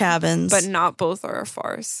 And cabins. But not both are a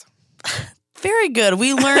farce. Very good.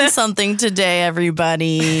 We learned something today,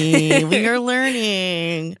 everybody. We are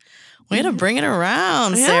learning. Way to bring it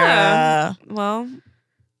around, Sarah. Well,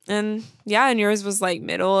 and yours was like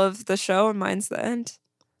middle of the show and mine's the end.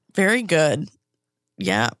 Very good.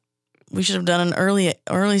 Yeah, we should have done an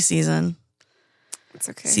early season. It's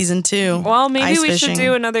okay. Season 2. Well, maybe ice we fishing. should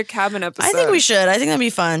do another cabin episode. I think we should. I think that'd be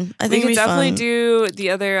fun. I think we could it'd be definitely fun. do the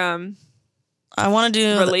other I want to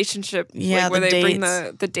do relationship, yeah, like where the they bring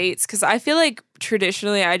dates. the dates. Because I feel like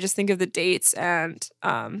traditionally, I just think of the dates and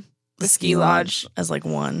the ski lodge as like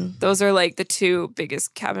one. Those are like the 2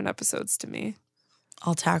 biggest cabin episodes to me.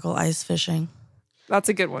 I'll tackle ice fishing. That's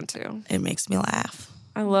a good one too. It makes me laugh.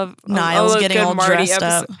 I love Niles getting all dressed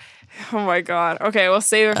up. Oh my God. Okay, we'll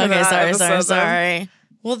save it for that. Sorry.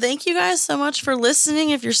 Well, thank you guys so much for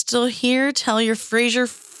listening. If you're still here, tell your Frasier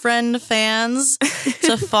friend fans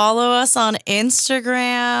to follow us on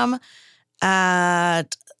Instagram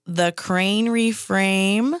at The Crane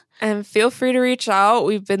Reframe. And feel free to reach out.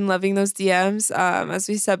 We've been loving those DMs. As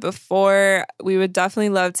we said before, we would definitely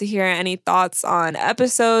love to hear any thoughts on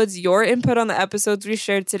episodes, your input on the episodes we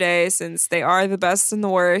shared today, since they are the best and the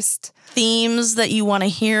worst. Themes that you want to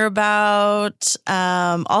hear about.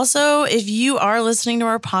 Also, if you are listening to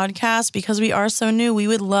our podcast, because we are so new, we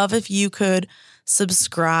would love if you could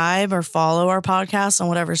subscribe or follow our podcast on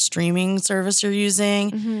whatever streaming service you're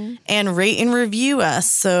using and rate and review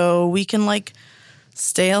us so we can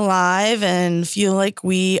stay alive and feel like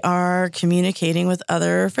we are communicating with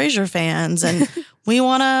other Frasier fans. And we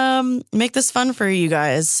want to make this fun for you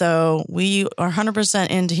guys. So we are 100%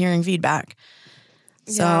 into hearing feedback.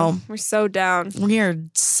 So we're so down. We are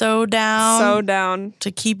so down. So down.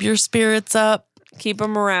 To keep your spirits up. Keep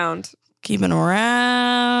them around. Keep them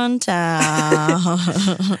around town.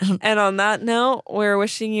 And on that note, we're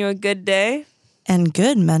wishing you a good day. And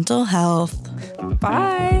good mental health.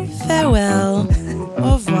 Bye. Farewell.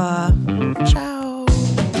 Au revoir. Ciao.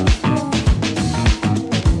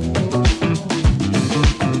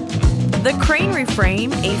 The Crane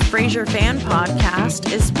Reframe, a Frasier fan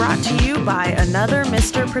podcast, is brought to you by Another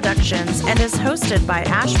Mr. Productions and is hosted by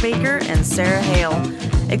Ash Baker and Sarah Hale.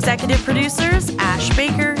 Executive producers, Ash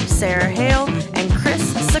Baker, Sarah Hale, and Chris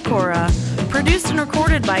Sikora. Produced and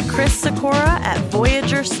recorded by Chris Sikora at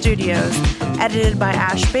Voyager Studios. Edited by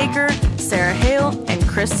Ash Baker, Sarah Hale, and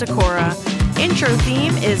Chris Sikora. Intro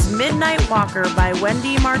theme is Midnight Walker by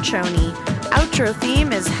Wendy Marchoni. Outro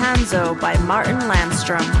theme is Hanzo by Martin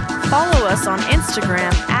Landstrom. Follow us on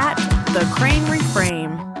Instagram at The Crane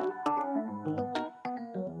Reframe.